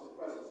who trusts in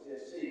Christ as their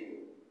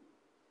Savior.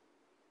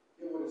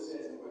 Hear what it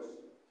says in verse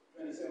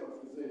 27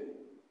 through 30.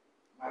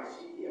 My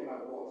sheep hear my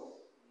voice,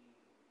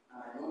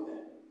 and I know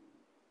them,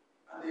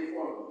 and they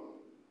follow me.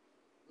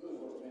 Notice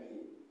verse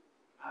 28.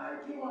 And I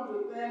give unto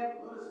them,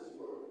 notice this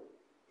word,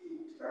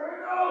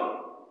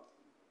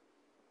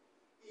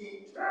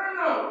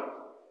 eternal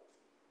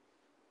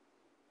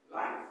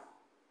life.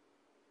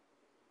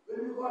 When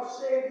you got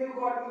saved, you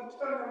got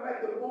eternal life.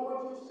 The moment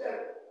you said,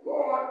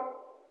 Lord,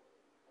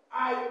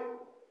 I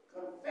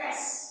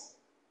confess.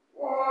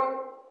 Lord,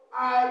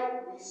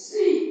 I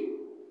receive.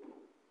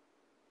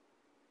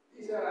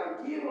 He said,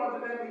 I give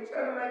unto them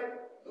eternal life.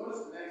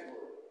 Notice the next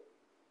word.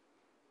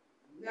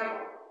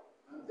 Never.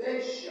 And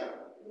they shall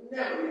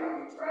never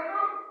have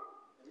eternal.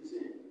 And he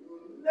said, you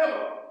will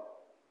never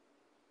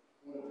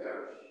want to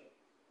perish.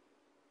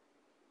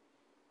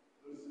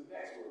 Notice the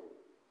next word.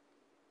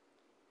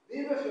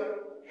 Neither shall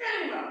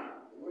any man,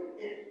 the word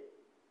any.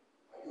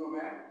 Are you a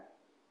man?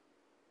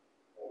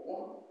 Or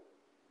woman?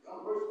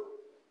 Young person?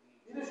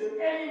 Neither shall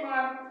any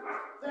man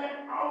pluck them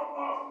out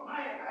of my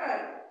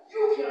hand.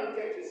 You can't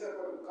get yourself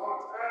out of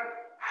God's hand.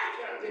 I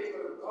can't get you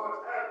out of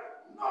God's hand.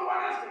 No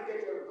one else can get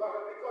you out of God's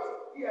hand because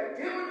He has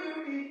given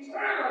you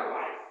eternal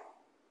life.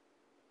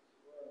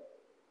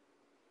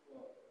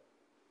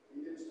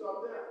 He didn't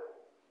stop there.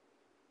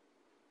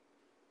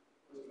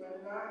 Verse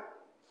 29.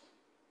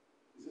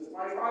 He says,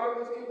 my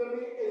Father which given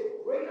me is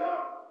greater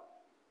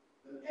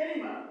than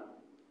any man,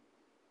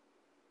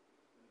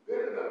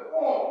 greater than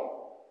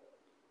all.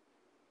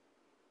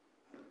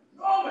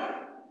 No man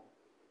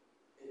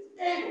is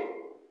able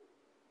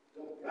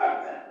to pluck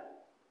them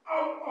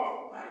out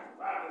of my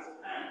Father's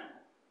hand.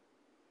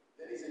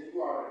 Then he said,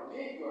 you are in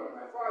me, you are in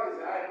my Father. He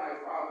said, I and my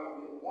Father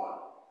will be one.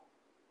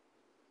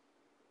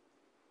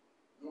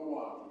 No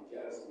one can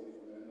get us away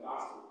from him. And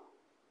lastly,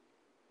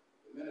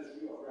 the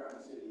ministry of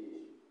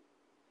reconciliation.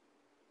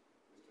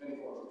 24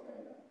 to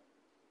 29.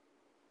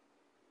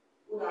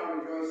 Would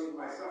I rejoice in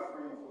my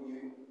suffering for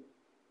you?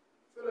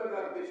 Fill up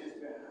that which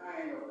is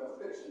behind of the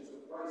afflictions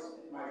of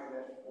Christ in my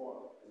flesh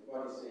for his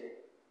body's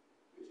sake,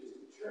 which is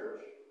the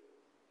church.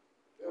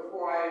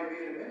 Therefore I am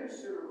made a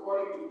minister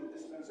according to the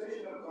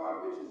dispensation of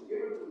God, which is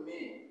given to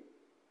me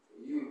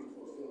for you to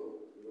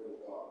fulfill the word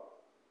of God.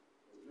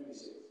 Verse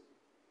 26.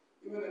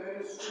 Even the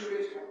ministry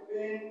which have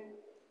been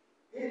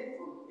hid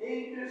from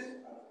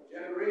ages and for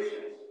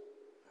generations,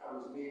 I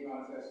was made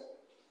manifest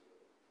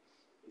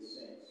his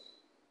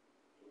saints,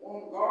 to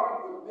whom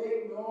God would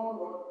make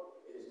known what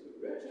is the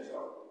riches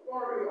of the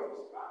glory of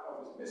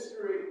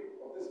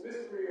this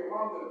mystery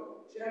among the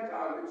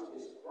Gentiles,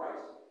 which is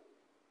Christ,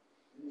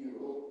 in you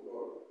hope of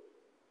glory.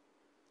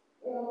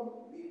 Whom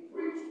we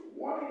preach,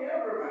 warning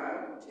every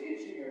man,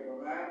 teaching every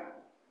man,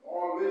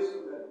 all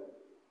wisdom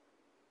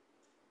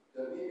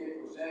that we may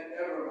present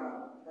every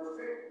man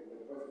perfect,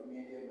 with perfect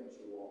media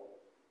mature,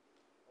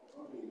 or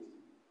complete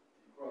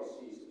in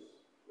Christ Jesus.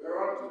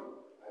 Whereunto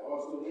I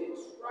also labor,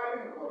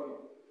 striving according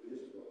to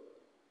his work,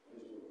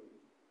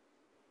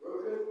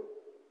 worketh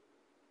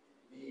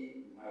in me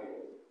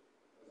mightily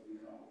as we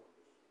come.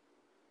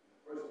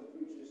 When a person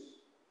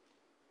preaches,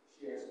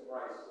 shares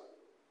Christ,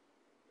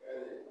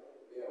 whether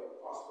they are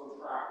gospel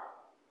tract,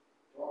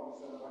 talking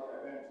to somebody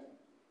I went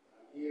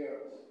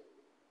here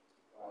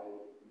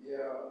by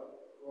near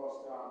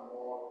Crosstown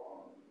Mall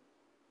on,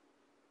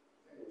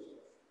 I think it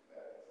was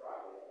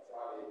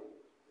Friday.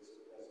 There's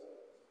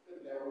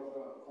a levels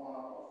on the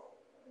corner of,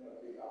 I think, a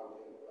big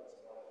outlet or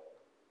something like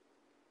that.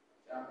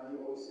 Gentleman,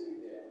 he always sitting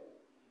there.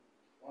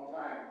 One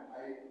time,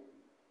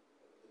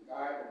 the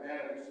man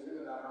that used to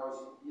live in that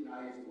house, he and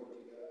I used to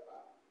work together.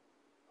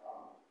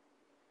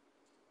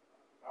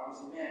 I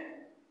was a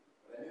man,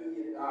 but I knew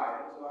he had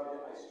died, so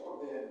I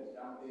stopped there, and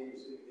down there, he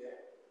was sitting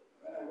there.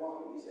 When I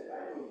walked in, he said,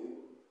 "I know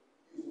you.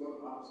 You used to work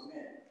with Thomas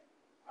Man."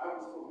 I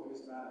was spoken with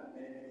this man for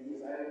many, many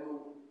years. I didn't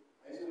know.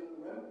 I used to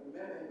remember him,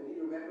 but he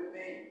remembered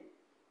me.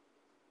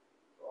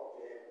 Talked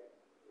to him,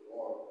 the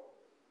Lord.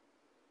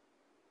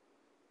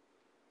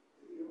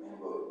 He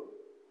remembered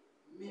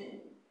me.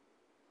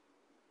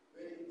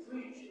 When he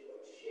preached or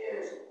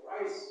shares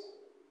Christ,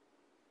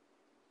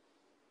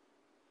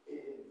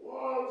 it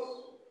involves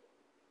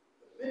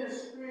the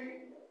ministry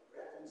of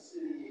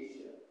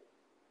reconciliation.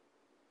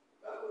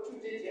 That's what you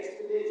did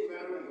yesterday,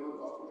 remember, in your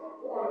gospel.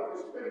 Paul in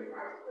verse 25,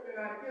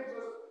 29 gives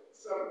us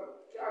some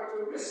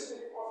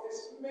characteristic of this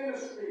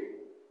ministry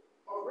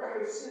of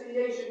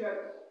reconciliation that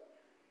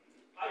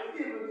I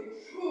feel to be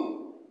true.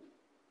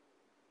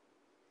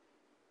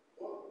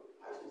 Well,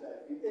 I should say,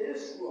 it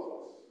is true of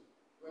us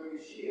when we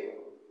share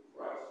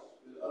Christ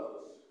with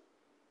others.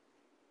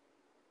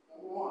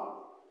 Number one,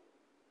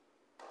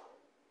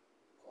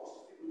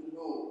 causes people to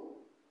know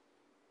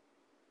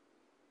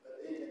that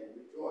they can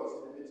rejoice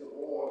in the midst of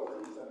all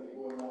the things that are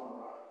going on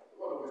around.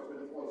 What verse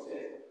 24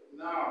 says,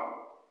 now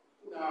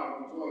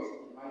rejoice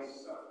in my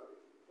suffering.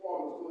 Paul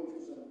was going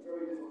through some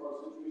very difficult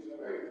situations,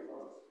 very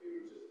difficult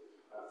experiences.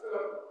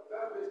 Philip,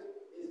 that is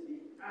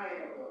the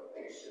kind of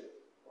affliction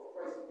of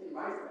Christ in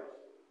my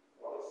flesh.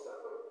 Paul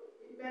suffered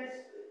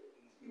immensely.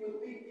 He was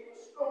beaten, he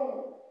was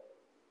stoned.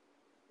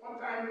 One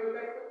time he was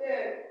left for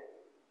dead.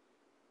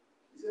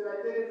 He said, I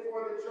did it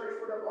for the church,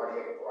 for the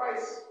body of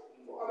Christ,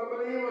 for other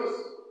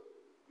believers.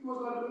 He was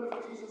not doing it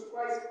for Jesus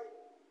Christ.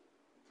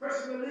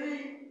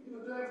 Personally, he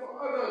was doing it for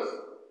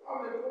others.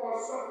 How did Paul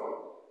suffer?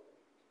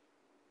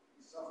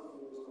 He suffered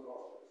for those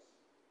Colossians.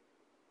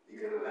 He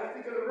could have left,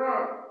 he could have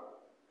run.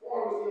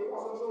 Paul was the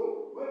apostle. So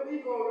when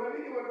we give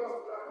a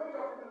gospel, when we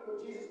talk to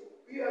Jesus,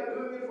 we are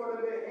doing it for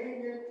the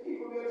Bahamian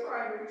people. We are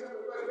trying to reach out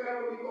because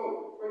wherever we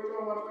go. 1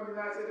 John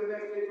 1:29 said the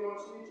next day, John,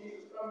 sweet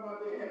Jesus, come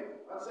unto him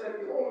and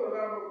said, behold, the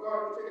Lamb of God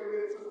who take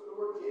away the sins of the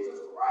world.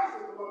 Jesus Christ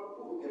is the one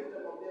who forgives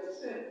them of their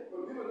sin.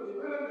 But we must be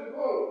willing to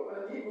go.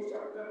 And in Hebrews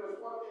chapter 10, verse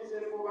 14, it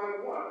says, for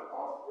by one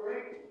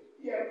offering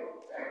he had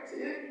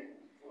perfected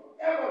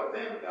forever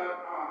them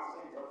that are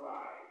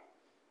sanctified.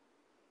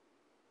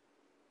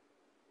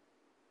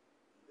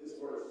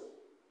 This verse,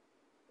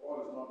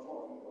 Paul is not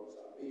talking about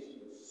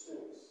salvation of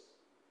souls.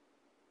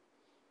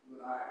 You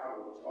and I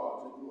have a job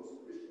to do as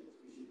Christians.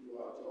 We should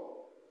do our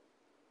job.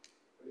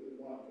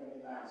 Philippians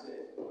 1:29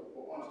 says,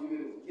 for unto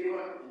you it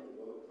was given in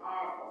the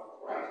power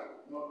of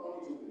Christ, not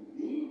only to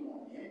believe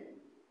on him,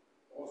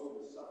 also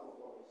to suffer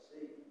for his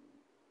sake.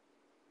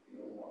 You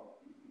know what?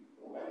 You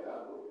don't like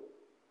that word.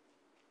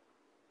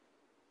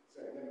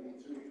 2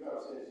 Timothy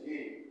 3:12 says,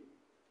 yea,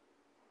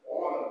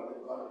 all of them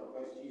live God in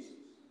Christ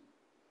Jesus.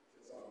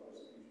 That's our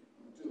persecution.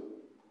 Number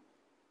 2,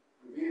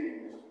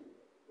 revealing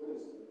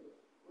mystery.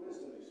 What is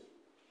the mystery?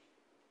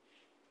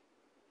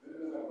 Let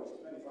me look at verse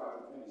 25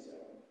 and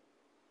 27.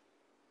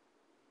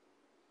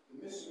 The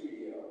mystery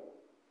here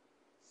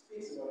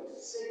speaks about a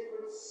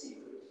sacred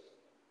secret.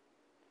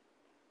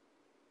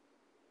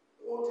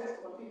 The Old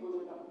Testament people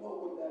did not know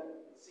what that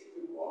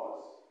secret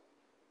was.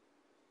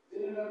 They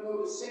did not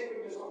know the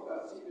sacredness of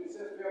that secret. It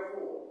says,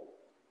 therefore,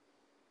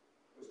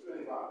 verse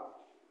 25,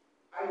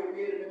 I have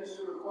made a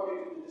minister according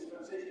to the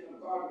dispensation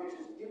of God, which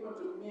is given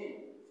to me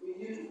for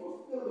you to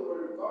fulfill the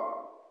word of God.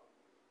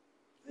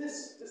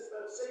 This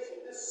dispensation,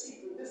 this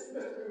secret, this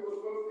mystery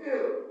was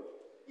fulfilled.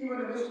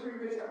 Even a mystery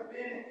which had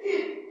been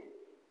hidden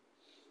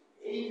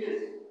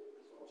ages,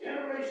 for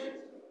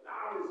generations, but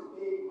now is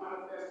made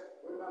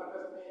manifest, when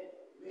manifest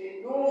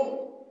made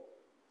known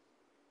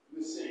to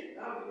the saints.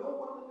 Now we know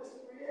what the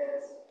mystery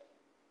is.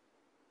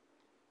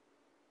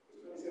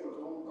 Verse 27,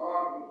 to whom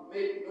God would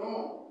make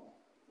known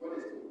what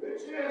is the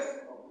riches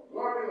of the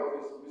glory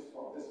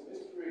of this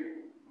mystery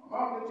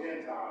among the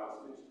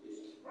Gentiles, which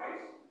is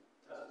Christ.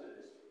 That's the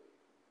mystery.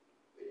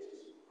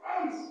 Which is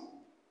Christ.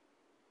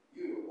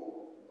 You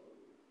know.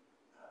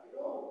 Now you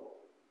know.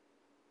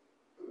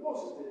 But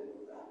Moses didn't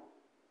know that.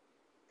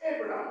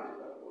 Abraham did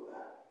not know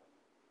that.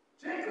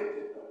 Jacob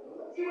did not know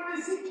that. Even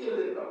Ezekiel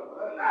did not know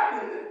that.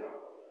 Daniel did not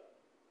know that.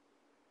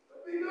 But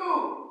we know.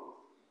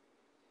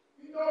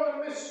 We know the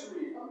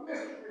mystery. A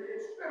mystery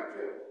in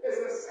Scripture is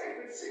a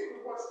sacred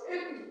secret. What's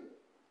hidden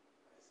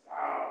is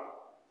now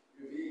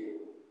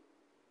revealed.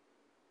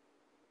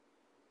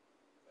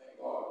 Thank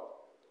God.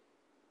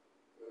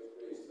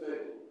 Verse 30.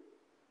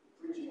 The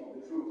preaching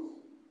of the truth.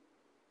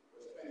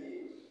 Verse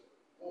 28.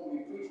 Whom we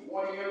preach,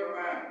 warning every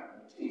man,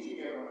 and teaching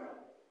every man,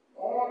 in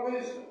all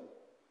wisdom,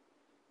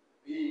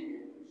 being to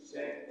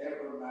present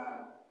every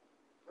man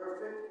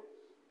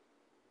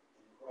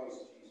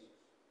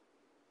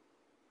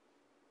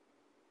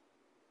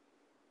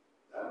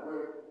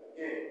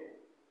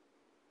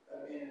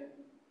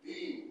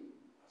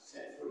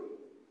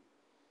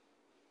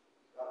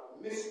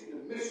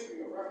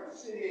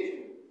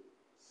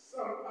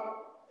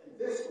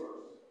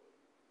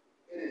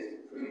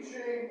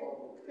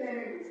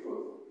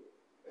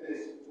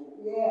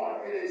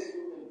it is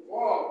to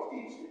involve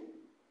teaching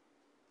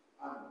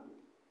and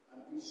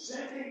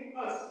presenting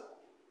us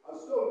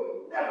as though we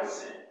never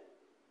sinned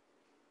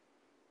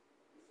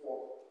before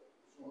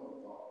the throne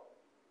of God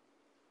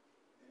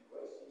in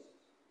Christ Jesus.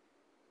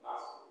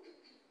 Lastly,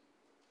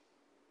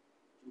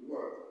 to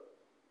work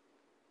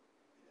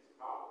in his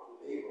power, to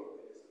labor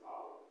in his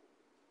power.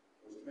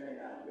 Verse 29.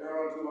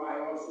 Whereunto I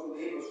also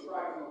labor,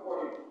 striving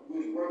according to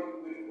his working,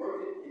 which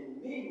worketh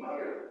in me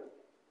mightily.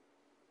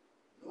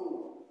 No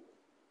one,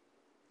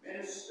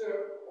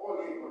 minister or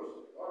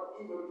layperson, or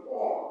even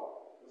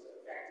Paul, was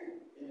affected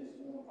in his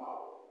own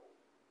power.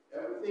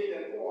 Everything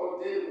that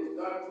Paul did was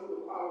done through the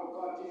power of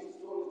God. Jesus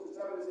told his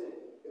disciples, he said,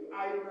 if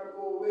I do not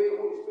go away, the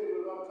Holy Spirit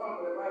will not come,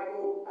 but if I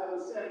go, I will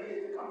send. He is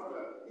the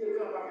Comforter. He'll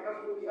come back, and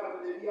that's what we have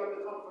today. We have the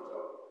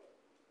Comforter.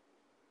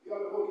 We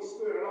have the Holy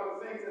Spirit. A lot of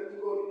things that we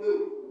go to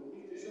do.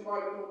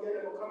 Somebody don't get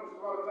them accomplished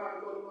a lot of times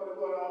because we're going to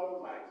go in our own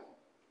might.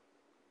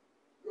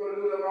 We're going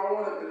to do it of our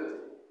own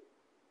ability.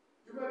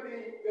 You might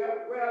be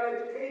well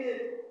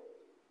educated,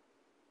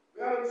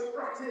 well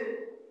instructed,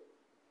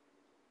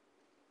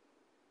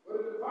 but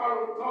if the power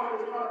of God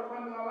is not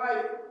upon your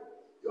life,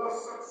 your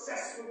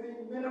success will be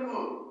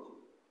minimal.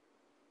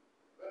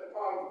 But the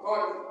power of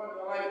God is upon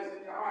your life, is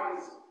in your heart,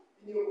 is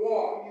in your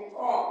walk, in your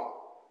talk.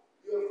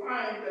 You'll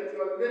find that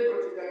your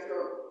liberty, that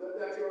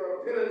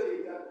your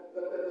ability, that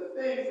the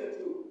things that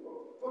you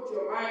put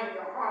your mind and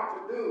your heart to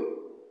do,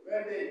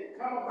 when they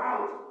come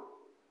about,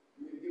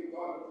 you can give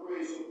God the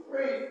praise. So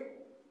pray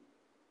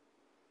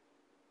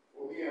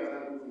for me as I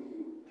do for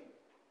you,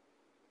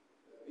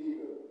 that we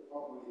will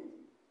properly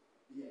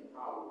be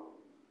empowered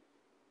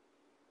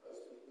as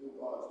to do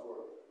God's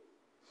work.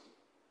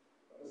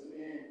 What does it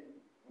mean?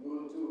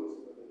 Alluded to us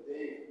for the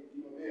day of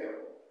Primavera.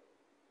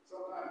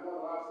 Sometimes God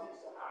allows things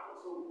to happen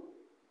so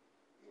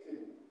he can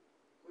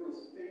put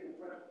his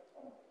fingerprint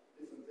on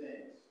different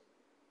things.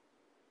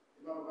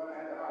 Remember when I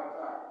had the heart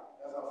attack?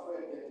 That's how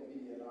Fred get to be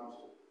the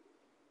announcer.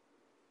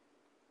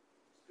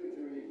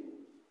 Scripture reading.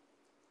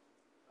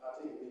 I'll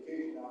take a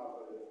vacation now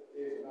for the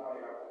days and now I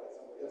got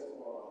somebody else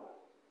going on that.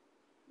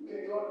 You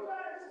can go all the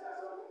time, is that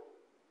something?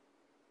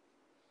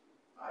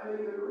 I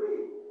didn't even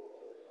read.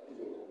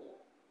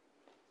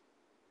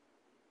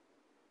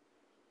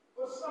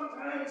 But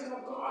sometimes,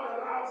 God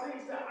allows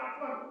things to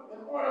happen in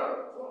order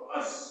for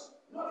us,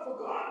 not for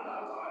God,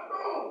 not God,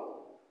 no.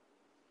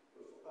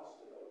 But for us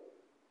to know.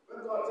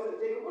 When God said to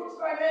Jacob, what's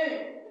thy name?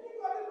 And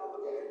God didn't know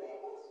what Jacob's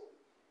name was.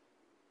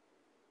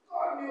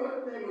 God knew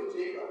his name was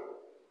Jacob.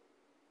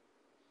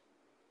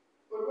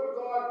 But what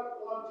God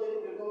wanted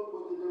Jacob to know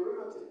was the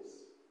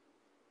derivatives.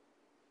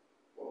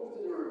 What was the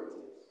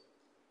derivatives?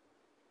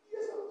 He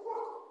is a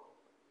crook.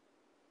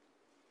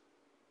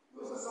 He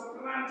was a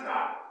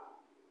supplanter.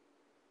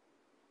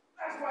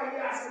 That's why he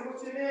asked him,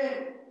 what's your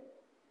name?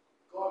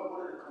 God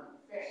wanted a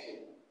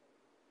confession.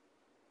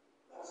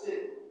 That's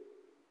it.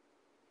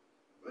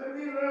 When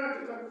we learn to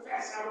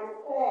confess our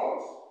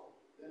faults,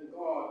 then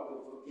God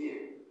will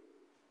forgive.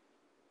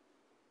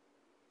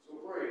 So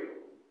pray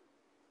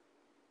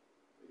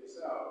for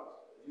yourselves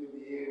that you'll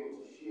be able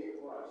to share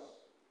Christ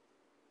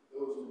with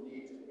those who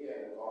need to hear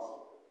the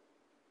gospel.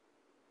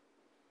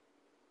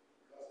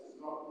 Because it's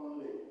not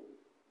only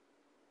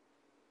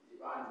the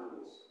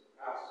evangelist, the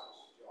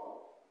pastor's job.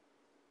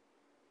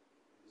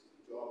 It's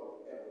the job of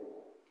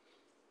everyone.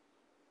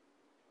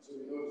 So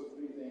we notice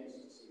three things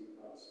to see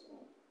about this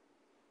morning.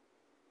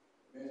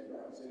 Men's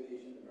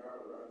reconciliation, the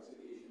marital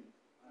reconciliation,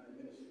 and the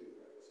ministry of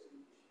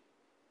reconciliation.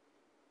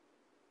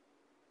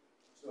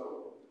 So,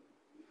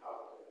 we have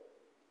to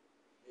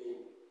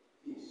make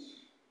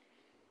peace.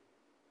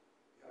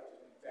 We have to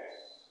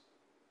confess.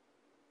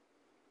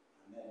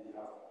 And then we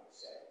have to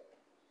accept.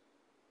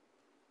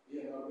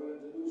 We are not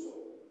willing to do so.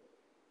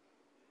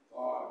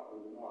 God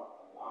will not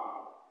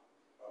allow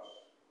us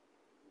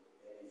to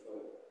go any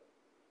further.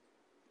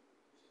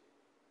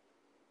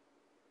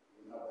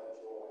 We have that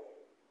joy.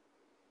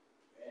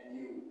 And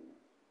you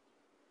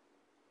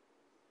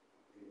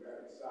be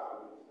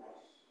reconciled with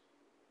Christ.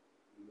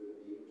 You will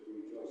be able to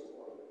rejoice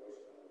according to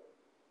verse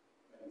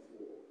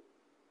 24.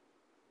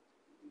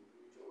 You will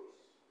rejoice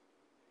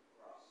in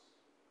Christ.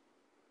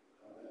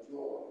 Have that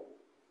joy.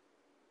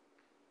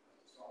 As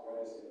the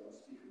songwriter said,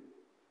 unspeakable,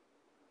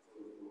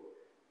 full of glory.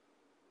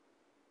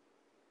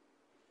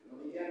 You can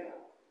only get that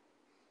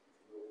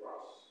if you know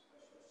Christ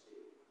as your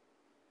Savior.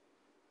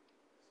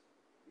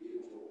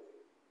 Real joy.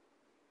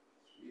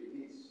 Real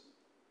peace.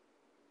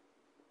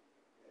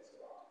 That's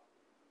God.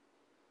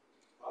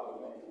 Father,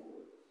 thank you for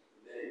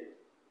today.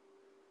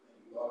 Thank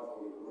you, God,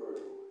 for your word.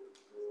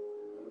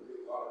 Thank you,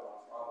 God, my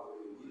Father,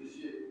 for your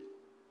leadership,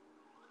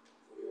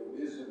 for your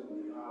wisdom on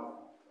behalf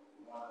of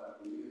the one that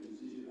will make a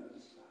decision at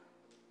this time.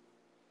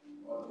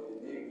 Lord, may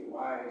make the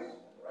wise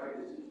and right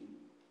decision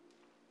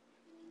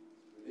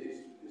as relates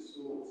to their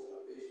soul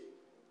salvation.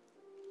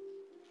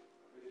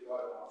 I pray,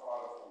 God, my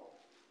Father,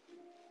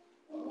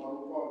 for one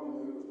who probably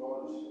knew his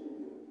Lord and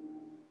Savior.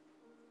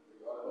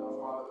 God, my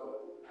Father, for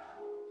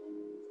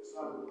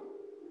some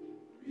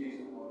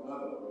reason or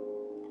another,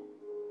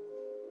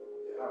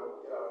 they have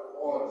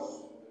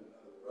odds with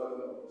another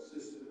brother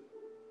sister.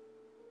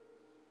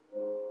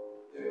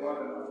 Dear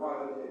God and our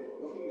Father, they were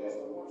looking just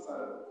on one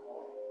side of the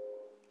coin,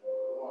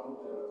 the one who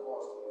can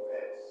cause the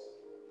events.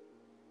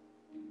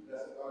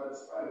 Bless God, in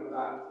spite of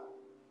that,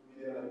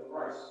 may they let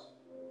Christ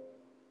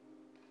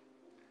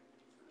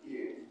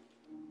forgive.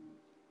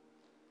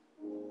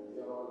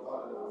 Dear Lord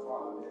God and our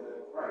Father, may they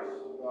let Christ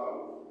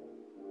love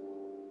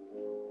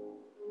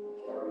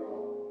carry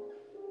on.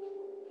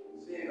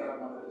 Save that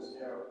one that is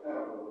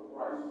terrible with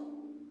Christ.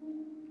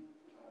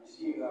 And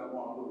receive that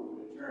one who will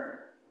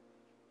return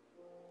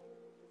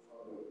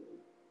from the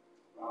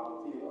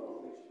battlefield of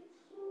afflictions.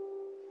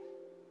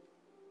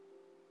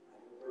 I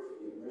pray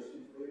for your mercy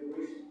and for your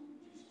grace in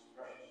Jesus'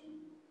 precious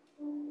name.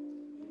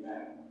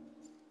 Amen.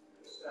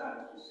 Let's stand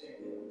as we sing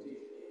the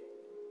invitation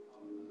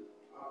here.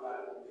 How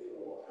glad to be,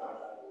 Lord. How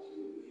glad to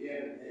be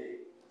here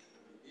today.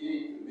 You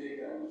need to make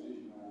that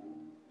decision.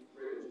 We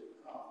pray that you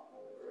come.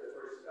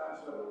 First stand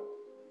so.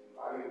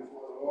 Are you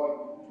before the Lord?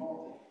 We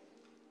talk.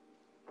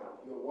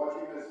 You're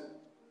watching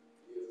us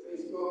via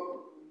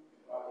Facebook.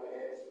 Bow your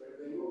heads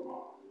wherever you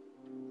are.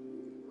 You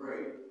can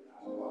pray.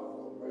 Ask God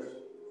for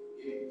mercy,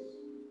 forgiveness.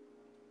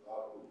 God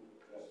will do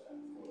just that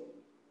for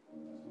you. As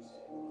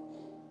we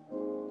say.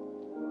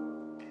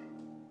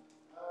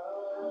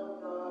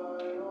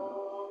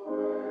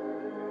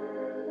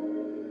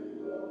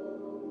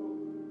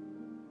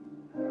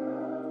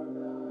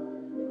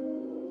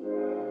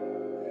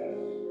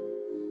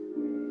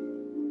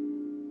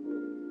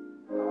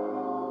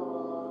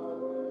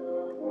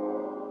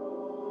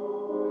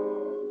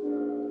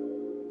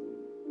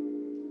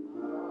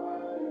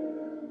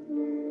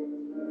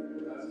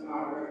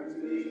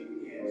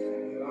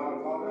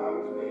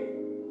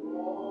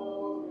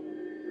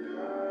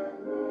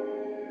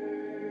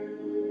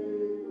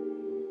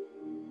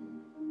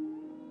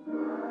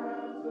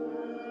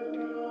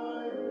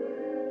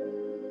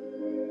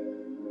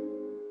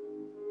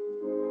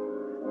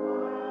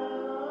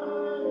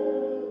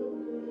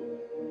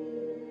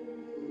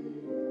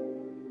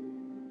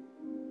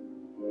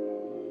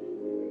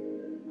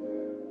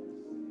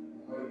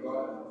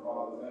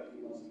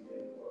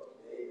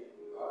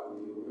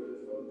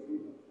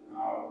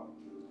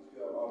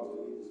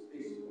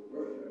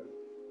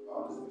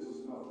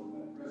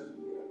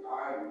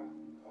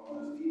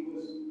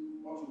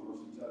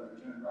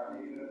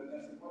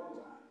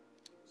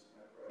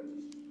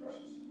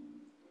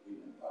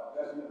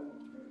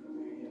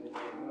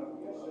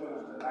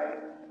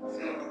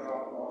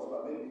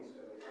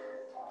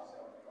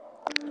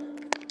 Tonight,